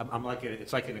I'm like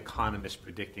it's like an economist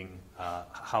predicting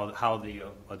how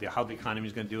the economy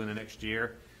is going to do in the next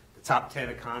year. The top 10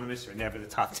 economists are never the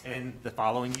top 10 the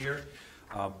following year.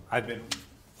 I've been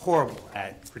horrible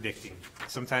at predicting.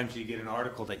 Sometimes you get an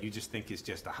article that you just think is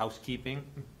just a housekeeping,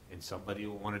 and somebody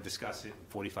will want to discuss it, and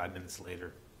 45 minutes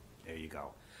later, there you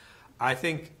go. I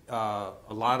think a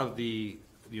lot of the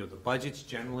budgets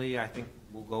generally, I think,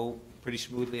 will go pretty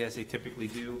smoothly as they typically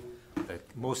do.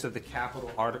 Most of the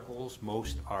capital articles,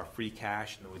 most are free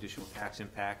cash, no additional tax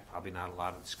impact, probably not a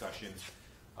lot of discussion.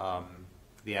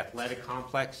 The athletic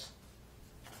complex,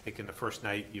 I think in the first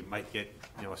night you might get,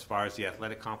 as far as the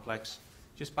athletic complex,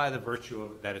 just by the virtue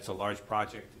of that it's a large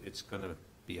project, it's going to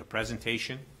be a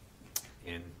presentation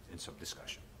and some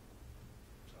discussion.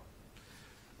 So.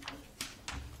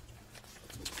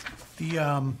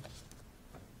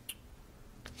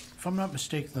 If I'm not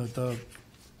mistaken, the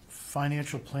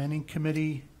Financial Planning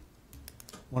Committee,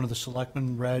 one of the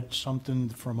selectmen read something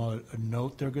from a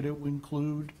note they're going to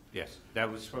include? Yes, that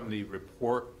was from the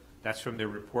report. That's from their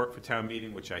report for town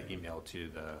meeting, which I emailed to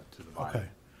the body. Okay.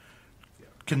 Yeah.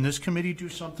 Can this committee do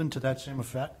something to that same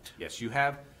effect? Yes, you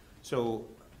have. So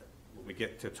when we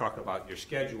get to talk about your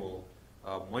schedule,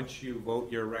 once you vote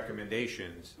your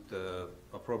recommendations, the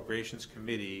Appropriations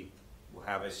Committee will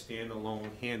have a standalone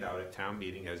handout at town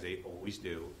meeting, as they always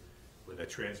do, with a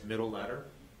transmittal letter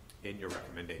and your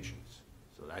recommendations.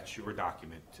 So that's your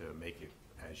document to make it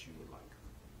as you would like.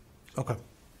 Okay.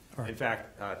 All right. In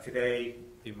fact, today,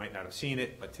 you might not have seen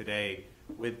it, but today,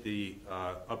 with the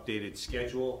updated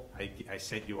schedule, I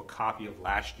sent you a copy of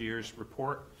last year's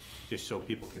report, just so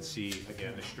people can see,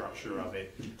 again, the structure of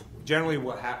it. Generally,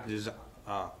 what happens is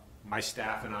my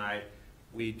staff and I,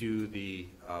 we do the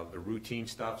routine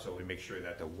stuff, so we make sure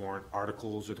that the warrant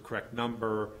articles are the correct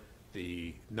number,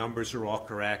 the numbers are all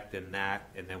correct, and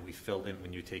then we fill in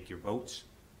when you take your votes.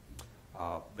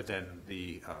 But then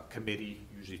the committee,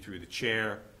 usually through the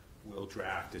chair, we'll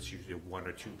draft, it's usually a 1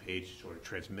 or 2 page sort of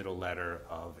transmittal letter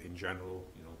of, in general,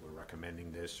 you know, we're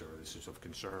recommending this, or this is of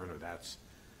concern, or that's,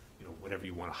 you know, whatever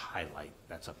you want to highlight,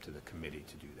 that's up to the committee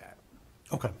to do that.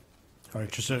 Okay. All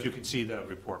right, just You can see the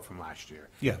report from last year.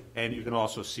 Yeah. And you can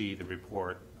also see the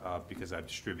report, because I've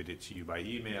distributed to you by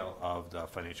email, of the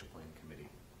Financial Planning Committee.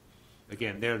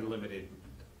 Again, they're limited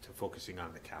to focusing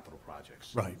on the capital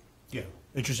projects. right, yeah.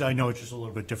 It's just, I know it's just a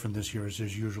little bit different this year, as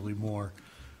there's usually more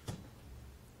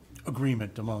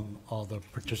agreement among all the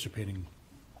participating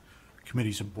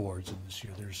committees and boards, and this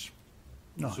year there's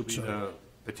not. This will be So,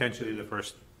 potentially the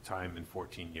first time in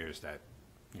 14 years that,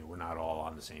 you know, we're not all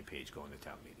on the same page going to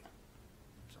town meeting.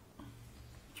 So,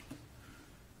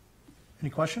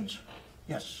 any questions?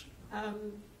 Yes.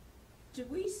 Do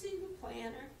we see the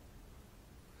planner?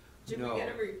 Did we No.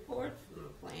 get a report from the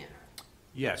planner?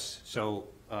 yes, so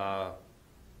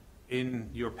in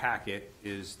your packet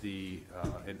is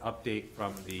an update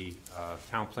from the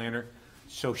town planner.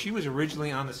 So she was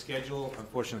originally on the schedule.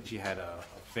 Unfortunately, she had a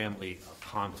family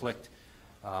conflict.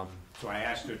 So I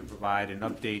asked her to provide an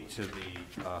update to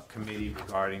the committee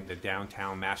regarding the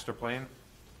downtown master plan.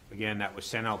 Again, that was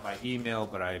sent out by email,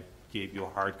 but I gave you a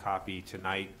hard copy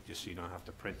tonight, just so you don't have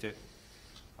to print it.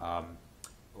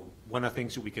 One of the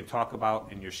things that we can talk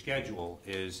about in your schedule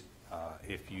is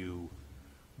if you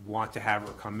want to have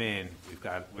her come in,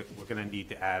 we're gonna need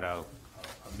to add a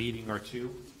meeting or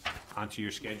two onto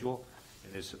your schedule.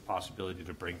 And there's a possibility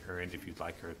to bring her in if you'd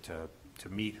like her to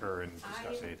meet her and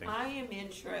discuss anything. I am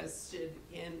interested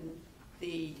in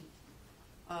the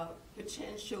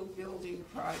potential building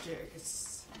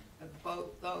projects,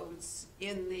 both those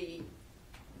in the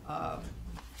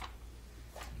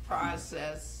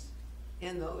process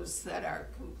and those that are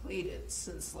completed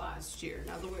since last year.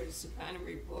 In other words, the kind of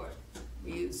report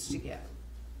we used to get.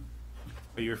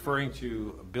 Are you referring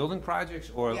to building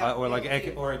projects or Yeah, like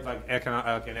building.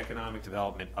 an economic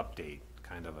development update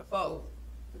kind of a? Both.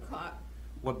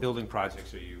 What building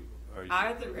projects are you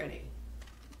Are there any?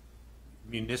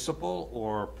 municipal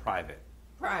or private?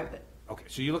 Private? Okay,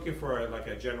 so you're looking for like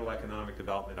a general economic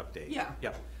development update? Yeah.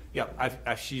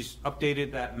 Yeah, she's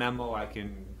updated that memo, I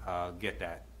can get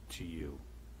that to you.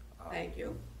 Thank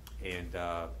you. And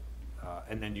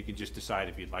then you can just decide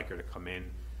if you'd like her to come in,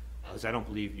 because I don't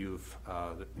believe you've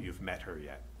met her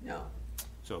yet. No.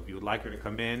 So if you would like her to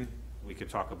come in, we could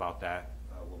talk about that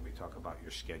when we talk about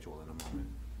your schedule in a moment.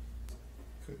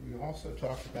 Could we also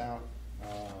talk about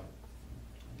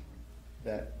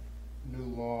that new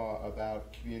law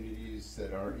about communities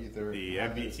that are either The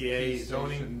have a MBTA key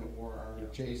zoning? station or are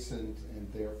adjacent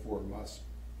and therefore must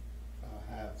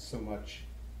have so much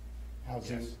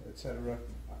housing, Yes. et cetera?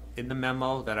 In the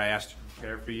memo that I asked to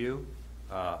prepare for you,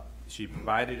 she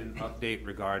provided an update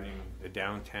regarding the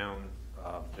downtown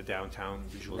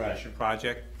visualization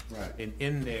project. Right. And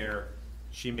in there,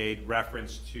 she made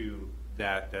reference to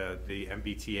that, the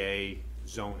MBTA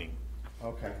zoning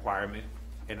Okay. requirement.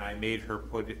 And I made her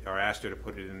asked her to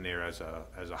put it in there as a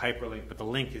hyperlink, but the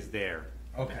link is there.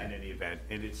 Okay. In any event.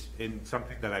 And it's in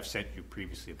something that I've sent you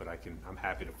previously, but I'm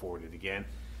happy to forward it again.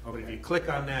 But if you click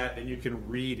on that, then you can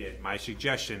read it. My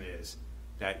suggestion is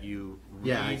that you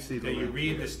Yeah, I see the link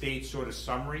read here. the state sort of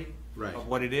summary Right. of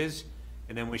what it is,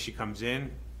 and then when she comes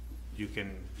in, you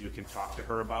can talk to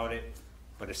her about it.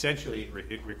 But essentially,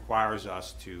 it requires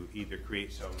us to either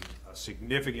create a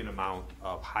significant amount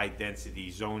of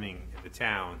high-density zoning in the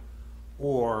town,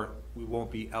 or we won't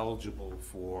be eligible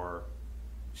for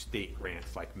state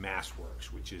grants like MassWorks,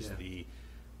 which is Yeah. the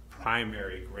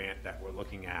primary grant that we're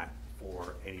looking at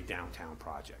for any downtown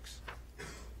projects.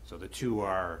 So the two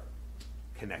are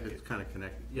connected. It's kind of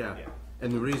connected, yeah. Yeah.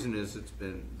 And the reason is it's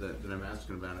been, that I'm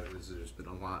asking about it is there's been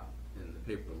a lot in the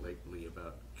paper lately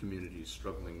about communities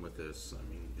struggling with this. I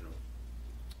mean, you know,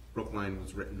 Brookline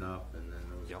was written up, and then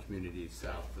there was a Yep. community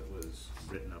south that was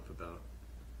written up about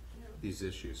these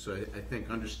issues. So I think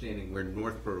understanding where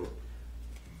Northborough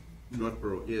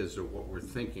is, or what we're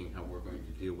thinking, how we're going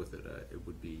to deal with it, it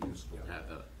would be useful to have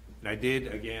that. And I did,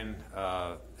 again,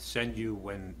 send you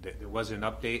when there was an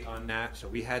update on that. So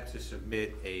we had to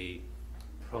submit a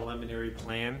preliminary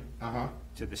plan Uh-huh.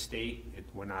 to the state.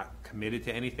 We're not committed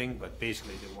to anything, but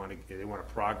basically they want a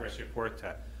progress report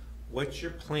to, what's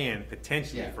your plan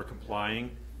potentially Yeah. for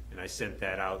complying? And I sent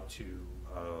that out to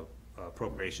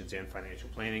Appropriations and Financial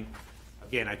Planning.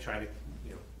 Again, I try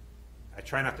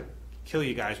not to kill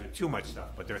you guys with too much stuff,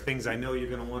 but there are things I know you're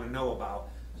gonna wanna know about,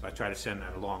 so I try to send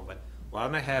that along. But why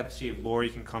don't I see if Lori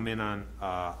can come in on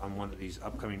one of these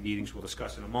upcoming meetings we'll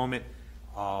discuss in a moment.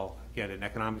 I'll get an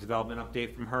economic development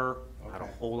update from her. Not a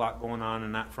Okay. whole lot going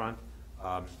on that front.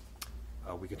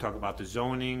 We could talk about the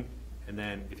zoning, And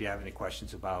then if you have any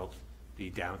questions about the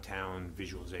downtown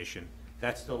visualization,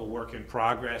 that's still a work in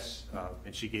progress,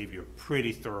 and she gave you a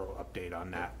pretty thorough update on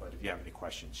that, but if you have any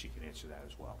questions, she can answer that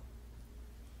as well.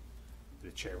 If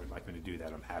the chair would like me to do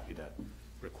that, I'm happy to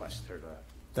request her to.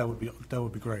 That would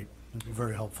be great. That'd be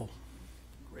very helpful.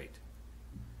 Great.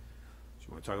 So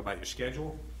you want to talk about your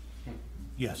schedule?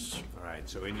 Yes. All right,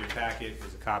 so in your packet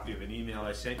is a copy of an email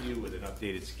I sent you with an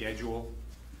updated schedule.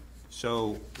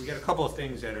 So we got a couple of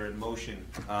things that are in motion.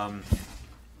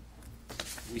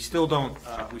 We still don't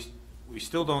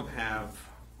have,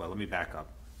 well, let me back up.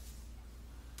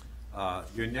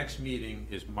 Your next meeting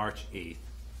is March 8th.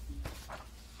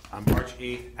 On March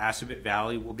 8th, Assabet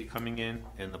Valley will be coming in,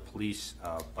 and the police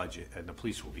budget, and the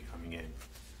police will be coming in.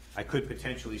 I could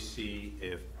potentially see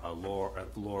if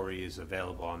Lori is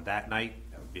available on that night.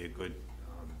 That would be a good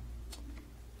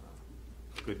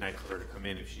night for her to come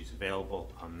in if she's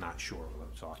available. I'm not sure,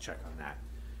 so I'll check on that.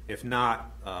 If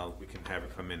not, we can have her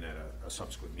come in at a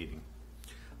subsequent meeting.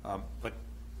 But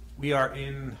we are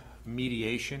in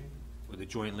mediation with the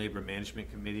Joint Labor Management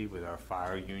Committee with our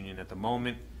fire union at the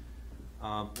moment.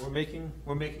 We're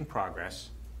making progress,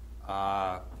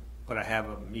 but I have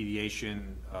a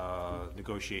mediation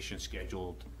negotiation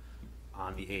scheduled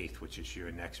on the 8th, which is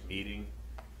your next meeting.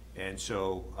 And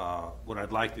so what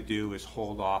I'd like to do is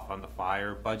hold off on the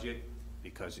fire budget,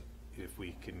 because if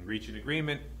we can reach an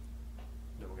agreement,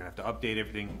 then we're gonna have to update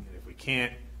everything, and if we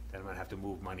can't, then I'm gonna have to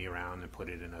move money around and put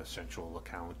it in a central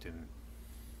account, and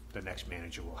the next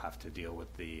manager will have to deal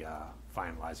with the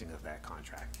finalizing of that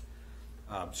contract.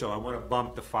 So I want to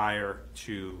bump the fire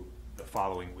to the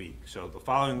following week. So the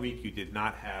following week, you did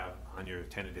not have on your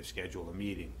tentative schedule a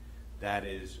meeting. That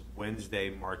is Wednesday,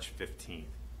 March 15th.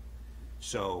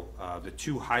 So the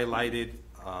two highlighted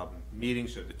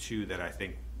meetings are the two that I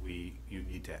think you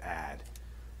need to add.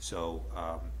 So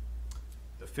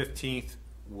the 15th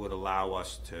would allow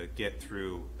us to get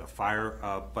through the fire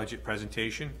budget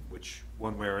presentation, which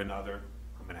one way or another,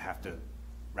 I'm going to have to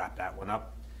wrap that one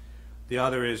up. The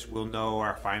other is we'll know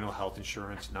our final health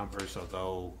insurance numbers,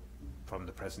 although from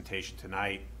the presentation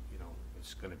tonight, you know,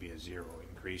 it's going to be a zero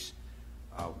increase.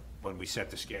 When we set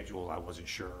the schedule, I wasn't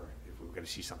sure if we were going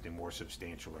to see something more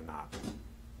substantial or not.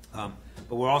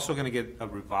 But we're also going to get a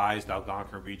revised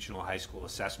Algonquin Regional High School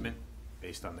assessment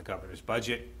based on the governor's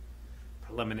budget.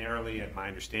 Preliminarily, and my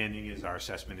understanding is our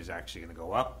assessment is actually going to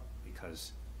go up,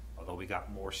 because although we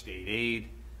got more state aid,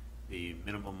 the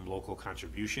minimum local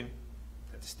contribution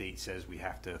that the state says we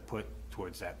have to put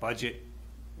towards that budget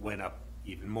went up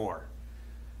even more.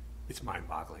 It's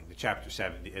mind-boggling. The Chapter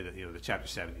 70, the Chapter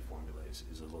 70 formula is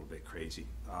a little bit crazy.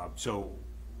 So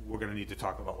we're going to need to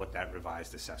talk about what that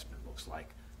revised assessment looks like.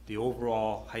 The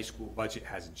overall high school budget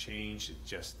hasn't changed. It's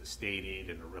just the state aid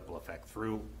and the ripple effect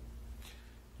through.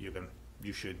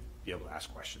 You should be able to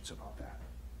ask questions about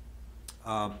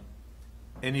that.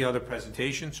 Any other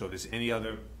presentations? So if there's any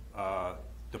other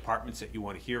departments that you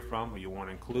want to hear from or you want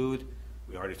to include,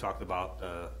 we already talked about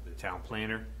the town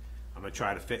planner. I'm going to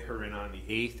try to fit her in on the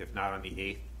 8th, if not on the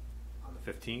 8th, on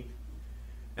the 15th.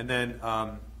 And then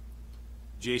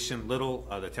Jason Little,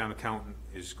 the town accountant,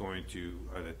 is going to,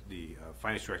 the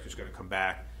finance director is going to come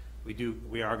back.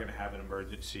 We are going to have an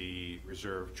emergency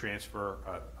reserve transfer,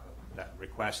 that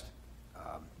request.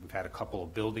 We've had a couple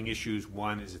of building issues.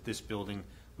 One is that this building,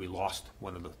 we lost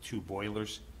one of the two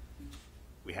boilers.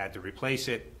 We had to replace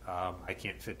it. I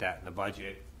can't fit that in the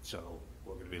budget, so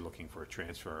we're going to be looking for a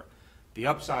transfer. The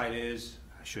upside is,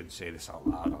 I shouldn't say this out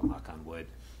loud, I'll knock on wood.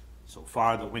 So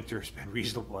far, the winter has been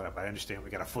reasonable, but I understand we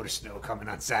got a foot of snow coming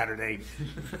on Saturday,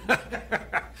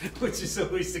 which is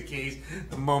always the case.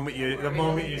 The moment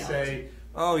you say,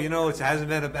 oh, you know, it hasn't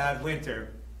been a bad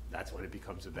winter, that's when it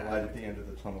becomes a bad The light at the end of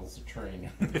the tunnel is a train.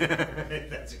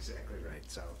 That's exactly right.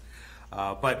 So,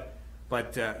 but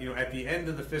you know, at the end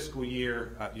of the fiscal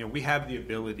year, you know, we have the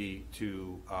ability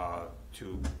to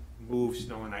move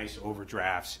snow and ice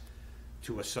overdrafts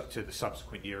to the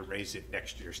subsequent year, raise it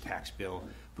next year's tax bill.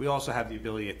 We also have the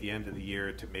ability at the end of the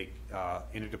year to make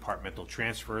interdepartmental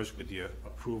transfers with the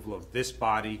approval of this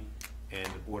body and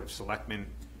the Board of Selectmen.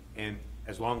 And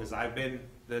as long as I've been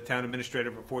the town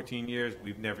administrator for 14 years,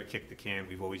 we've never kicked the can.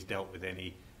 We've always dealt with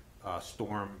any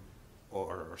storm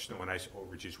or snow and ice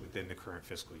overages within the current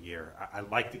fiscal year. I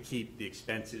like to keep the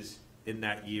expenses in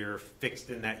that year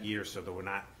fixed in that year, so that we're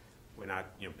not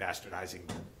you know, bastardizing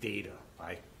data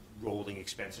by rolling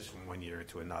expenses from one year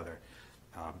into another.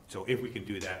 So if we can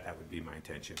do that, that would be my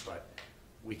intention. But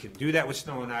we can do that with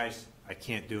snow and ice. I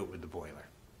can't do it with the boiler.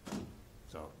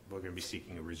 So we're going to be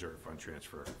seeking a reserve fund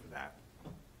transfer for that.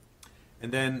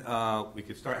 And then we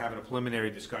could start having a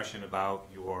preliminary discussion about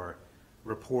your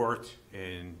report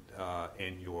and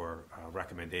your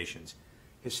recommendations.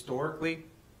 Historically,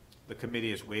 the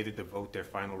committee has waited to vote their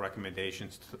final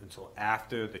recommendations until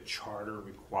after the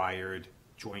charter-required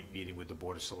joint meeting with the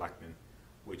Board of Selectmen,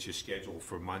 which is scheduled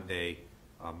for Monday,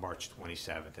 March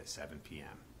 27th at 7 p.m.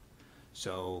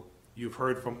 So you've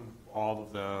heard from all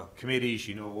of the committees,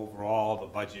 you know, overall, the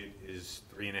budget is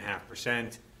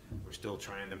 3.5%. We're still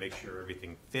trying to make sure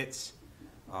everything fits.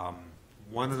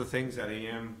 One of the things that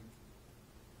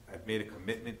I've made a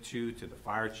commitment to the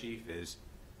fire chief is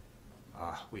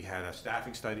we had a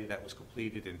staffing study that was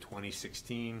completed in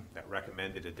 2016 that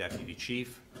recommended a deputy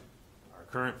chief. Our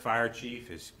current fire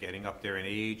chief is getting up there in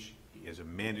age. He has a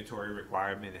mandatory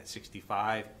requirement at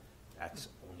 65. That's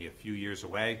only a few years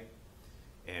away.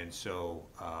 And so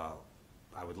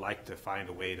I would like to find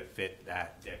a way to fit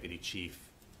that deputy chief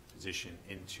position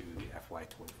into the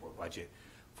FY24 budget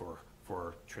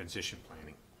for transition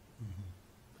planning.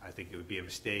 Mm-hmm. I think it would be a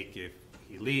mistake if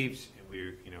he leaves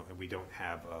and we don't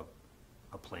have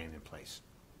a plan in place.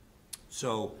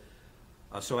 So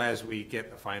as we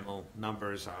get the final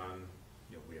numbers on,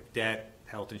 we have debt,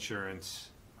 health insurance,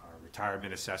 our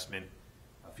retirement assessment,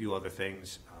 a few other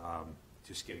things,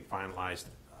 just getting finalized,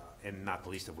 and not the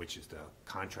least of which is the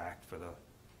contract for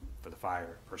the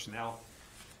fire personnel.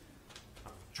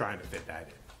 I'm trying to fit that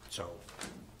in.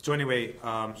 So anyway,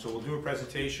 so we'll do a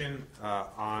presentation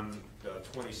on the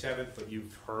 27th, but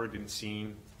you've heard and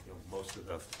seen most of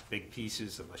the big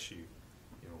pieces, unless you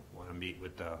want to meet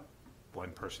with the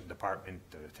one-person department,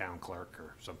 the town clerk,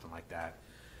 or something like that.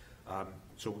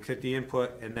 So we'll get the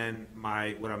input, and then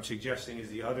what I'm suggesting is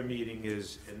the other meeting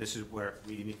is, and this is where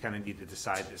we kind of need to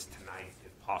decide this tonight,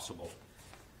 if possible.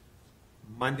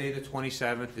 Monday the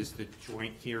 27th is the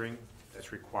joint hearing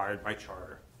that's required by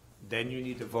charter. Then you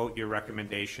need to vote your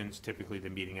recommendations, typically the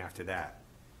meeting after that.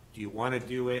 Do you want to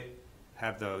do it,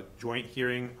 have the joint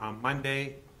hearing on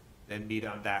Monday, then meet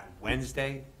on that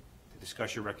Wednesday to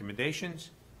discuss your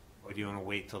recommendations, or do you want to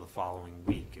wait till the following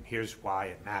week? And here's why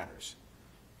it matters.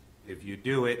 If you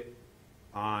do it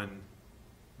on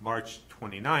March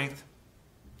 29th,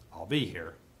 I'll be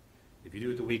here. If you do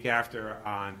it the week after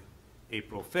on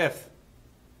April 5th,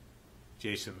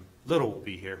 Jason Little will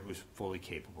be here, who's fully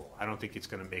capable. I don't think it's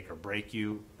going to make or break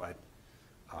you, but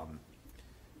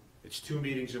it's 2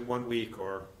 meetings in 1 week,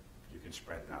 or you can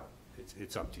spread it out.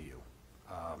 It's up to you.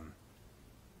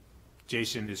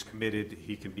 Jason is committed.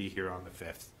 He can be here on the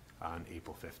 5th, on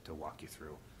April 5th, to walk you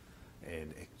through.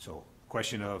 And so,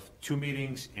 question of 2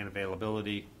 meetings and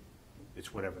availability,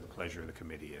 it's whatever the pleasure of the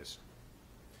committee is.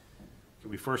 Can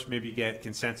we first maybe get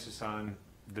consensus on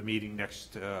the meeting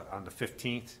next, on the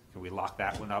 15th? Can we lock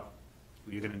that one up?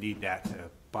 You're going to need that to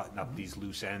button up these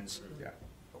loose ends. Yeah.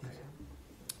 Okay.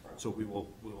 So we will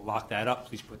lock that up.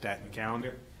 Please put that in the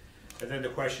calendar. And then the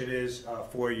question is,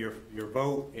 for your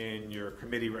vote and your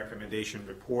committee recommendation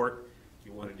report,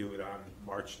 do you want to do it on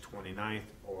March 29th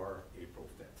or April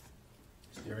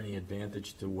 5th? Is there any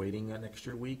advantage to waiting an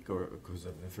extra week, or because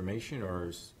of information,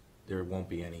 or there won't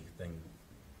be any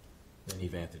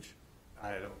advantage?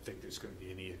 I don't think there's going to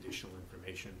be any additional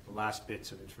information. The last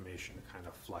bits of information are kind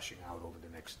of flushing out over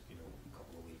the next,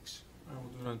 couple of weeks.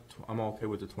 I'm okay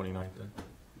with the 29th then.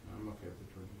 I'm okay with the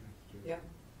 29th, too. Yeah,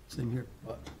 Same here.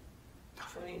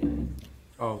 29.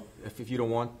 Oh, if you don't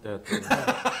want that.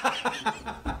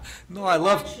 No, I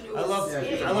love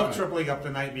Yeah. tripling up the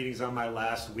night meetings on my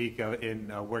last week in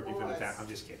working for the town. I'm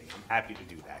just kidding. I'm happy to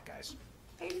do that, guys.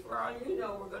 Hey, for all you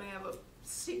know, we're gonna have a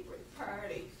secret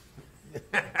party.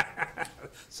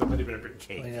 Somebody better bring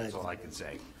cake, that's all I can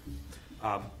say.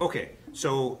 Okay,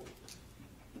 so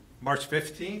March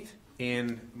 15th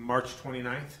and March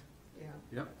 29th? Yeah.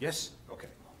 Yep. Yes? Okay.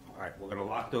 All right, we're gonna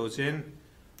lock those in.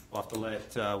 We'll have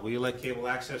to will you let Cable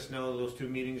Access know those 2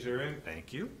 meetings are in?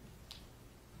 Thank you.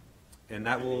 And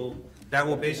that will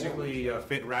basically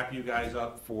wrap you guys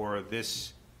up for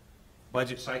this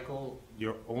budget cycle.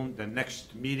 The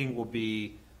next meeting will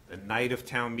be the night of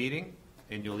town meeting,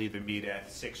 and you'll either meet at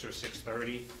 6 or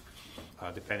 6:30,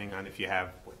 depending on if you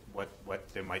have what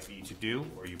there might be to do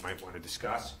or you might want to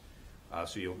discuss.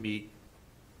 So you'll meet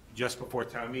just before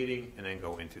town meeting and then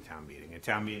go into town meeting. And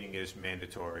town meeting is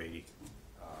mandatory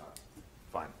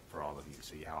fun for all of you,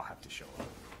 so you all have to show up.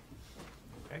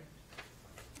 Okay?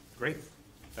 Great.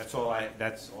 That's all I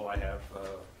have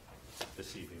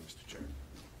this evening, Mr.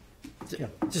 Chair.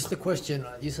 Just a question,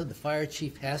 you said the fire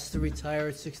chief has to retire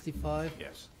at 65?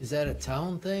 Yes. Is that a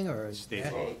town thing, or? is State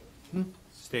that- law.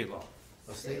 State law.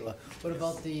 Oh, state law. What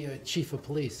about the chief of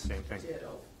police? Same thing.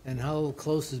 Ditto. And how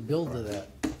close is Bill to that?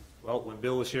 Well, when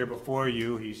Bill was here before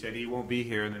you, he said he won't be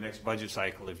here in the next budget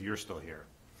cycle if you're still here.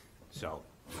 So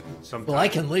sometime. Well, I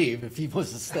can leave if he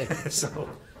wants to stay.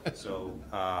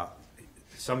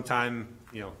 Sometime,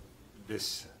 you know,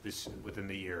 this, within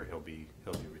the year, he'll be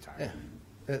Yeah, retired.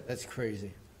 that's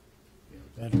crazy.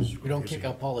 That is We don't crazy. kick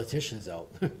our politicians out.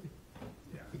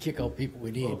 We kick out people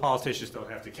we Well, need. politicians don't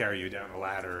have to carry you down the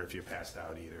ladder if you're passed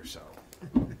out either, so.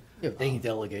 Yeah, they can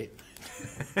delegate.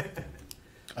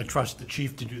 I trust the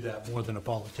chief to do that more than a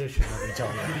politician, let me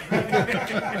tell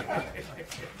you.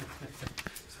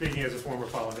 Speaking as a former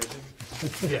politician?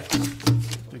 Yeah,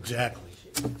 exactly.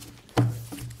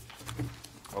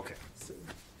 Okay.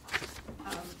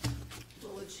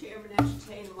 Will the chairman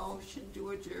entertain a motion to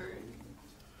adjourn?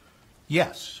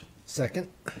 Yes. Second?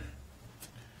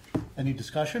 Any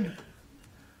discussion?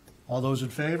 All those in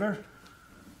favor?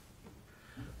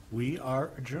 We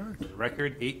are adjourned.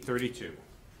 Record 8:32.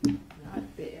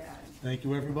 Not bad. Thank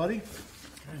you, everybody.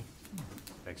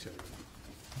 Thanks,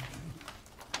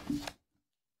 everyone.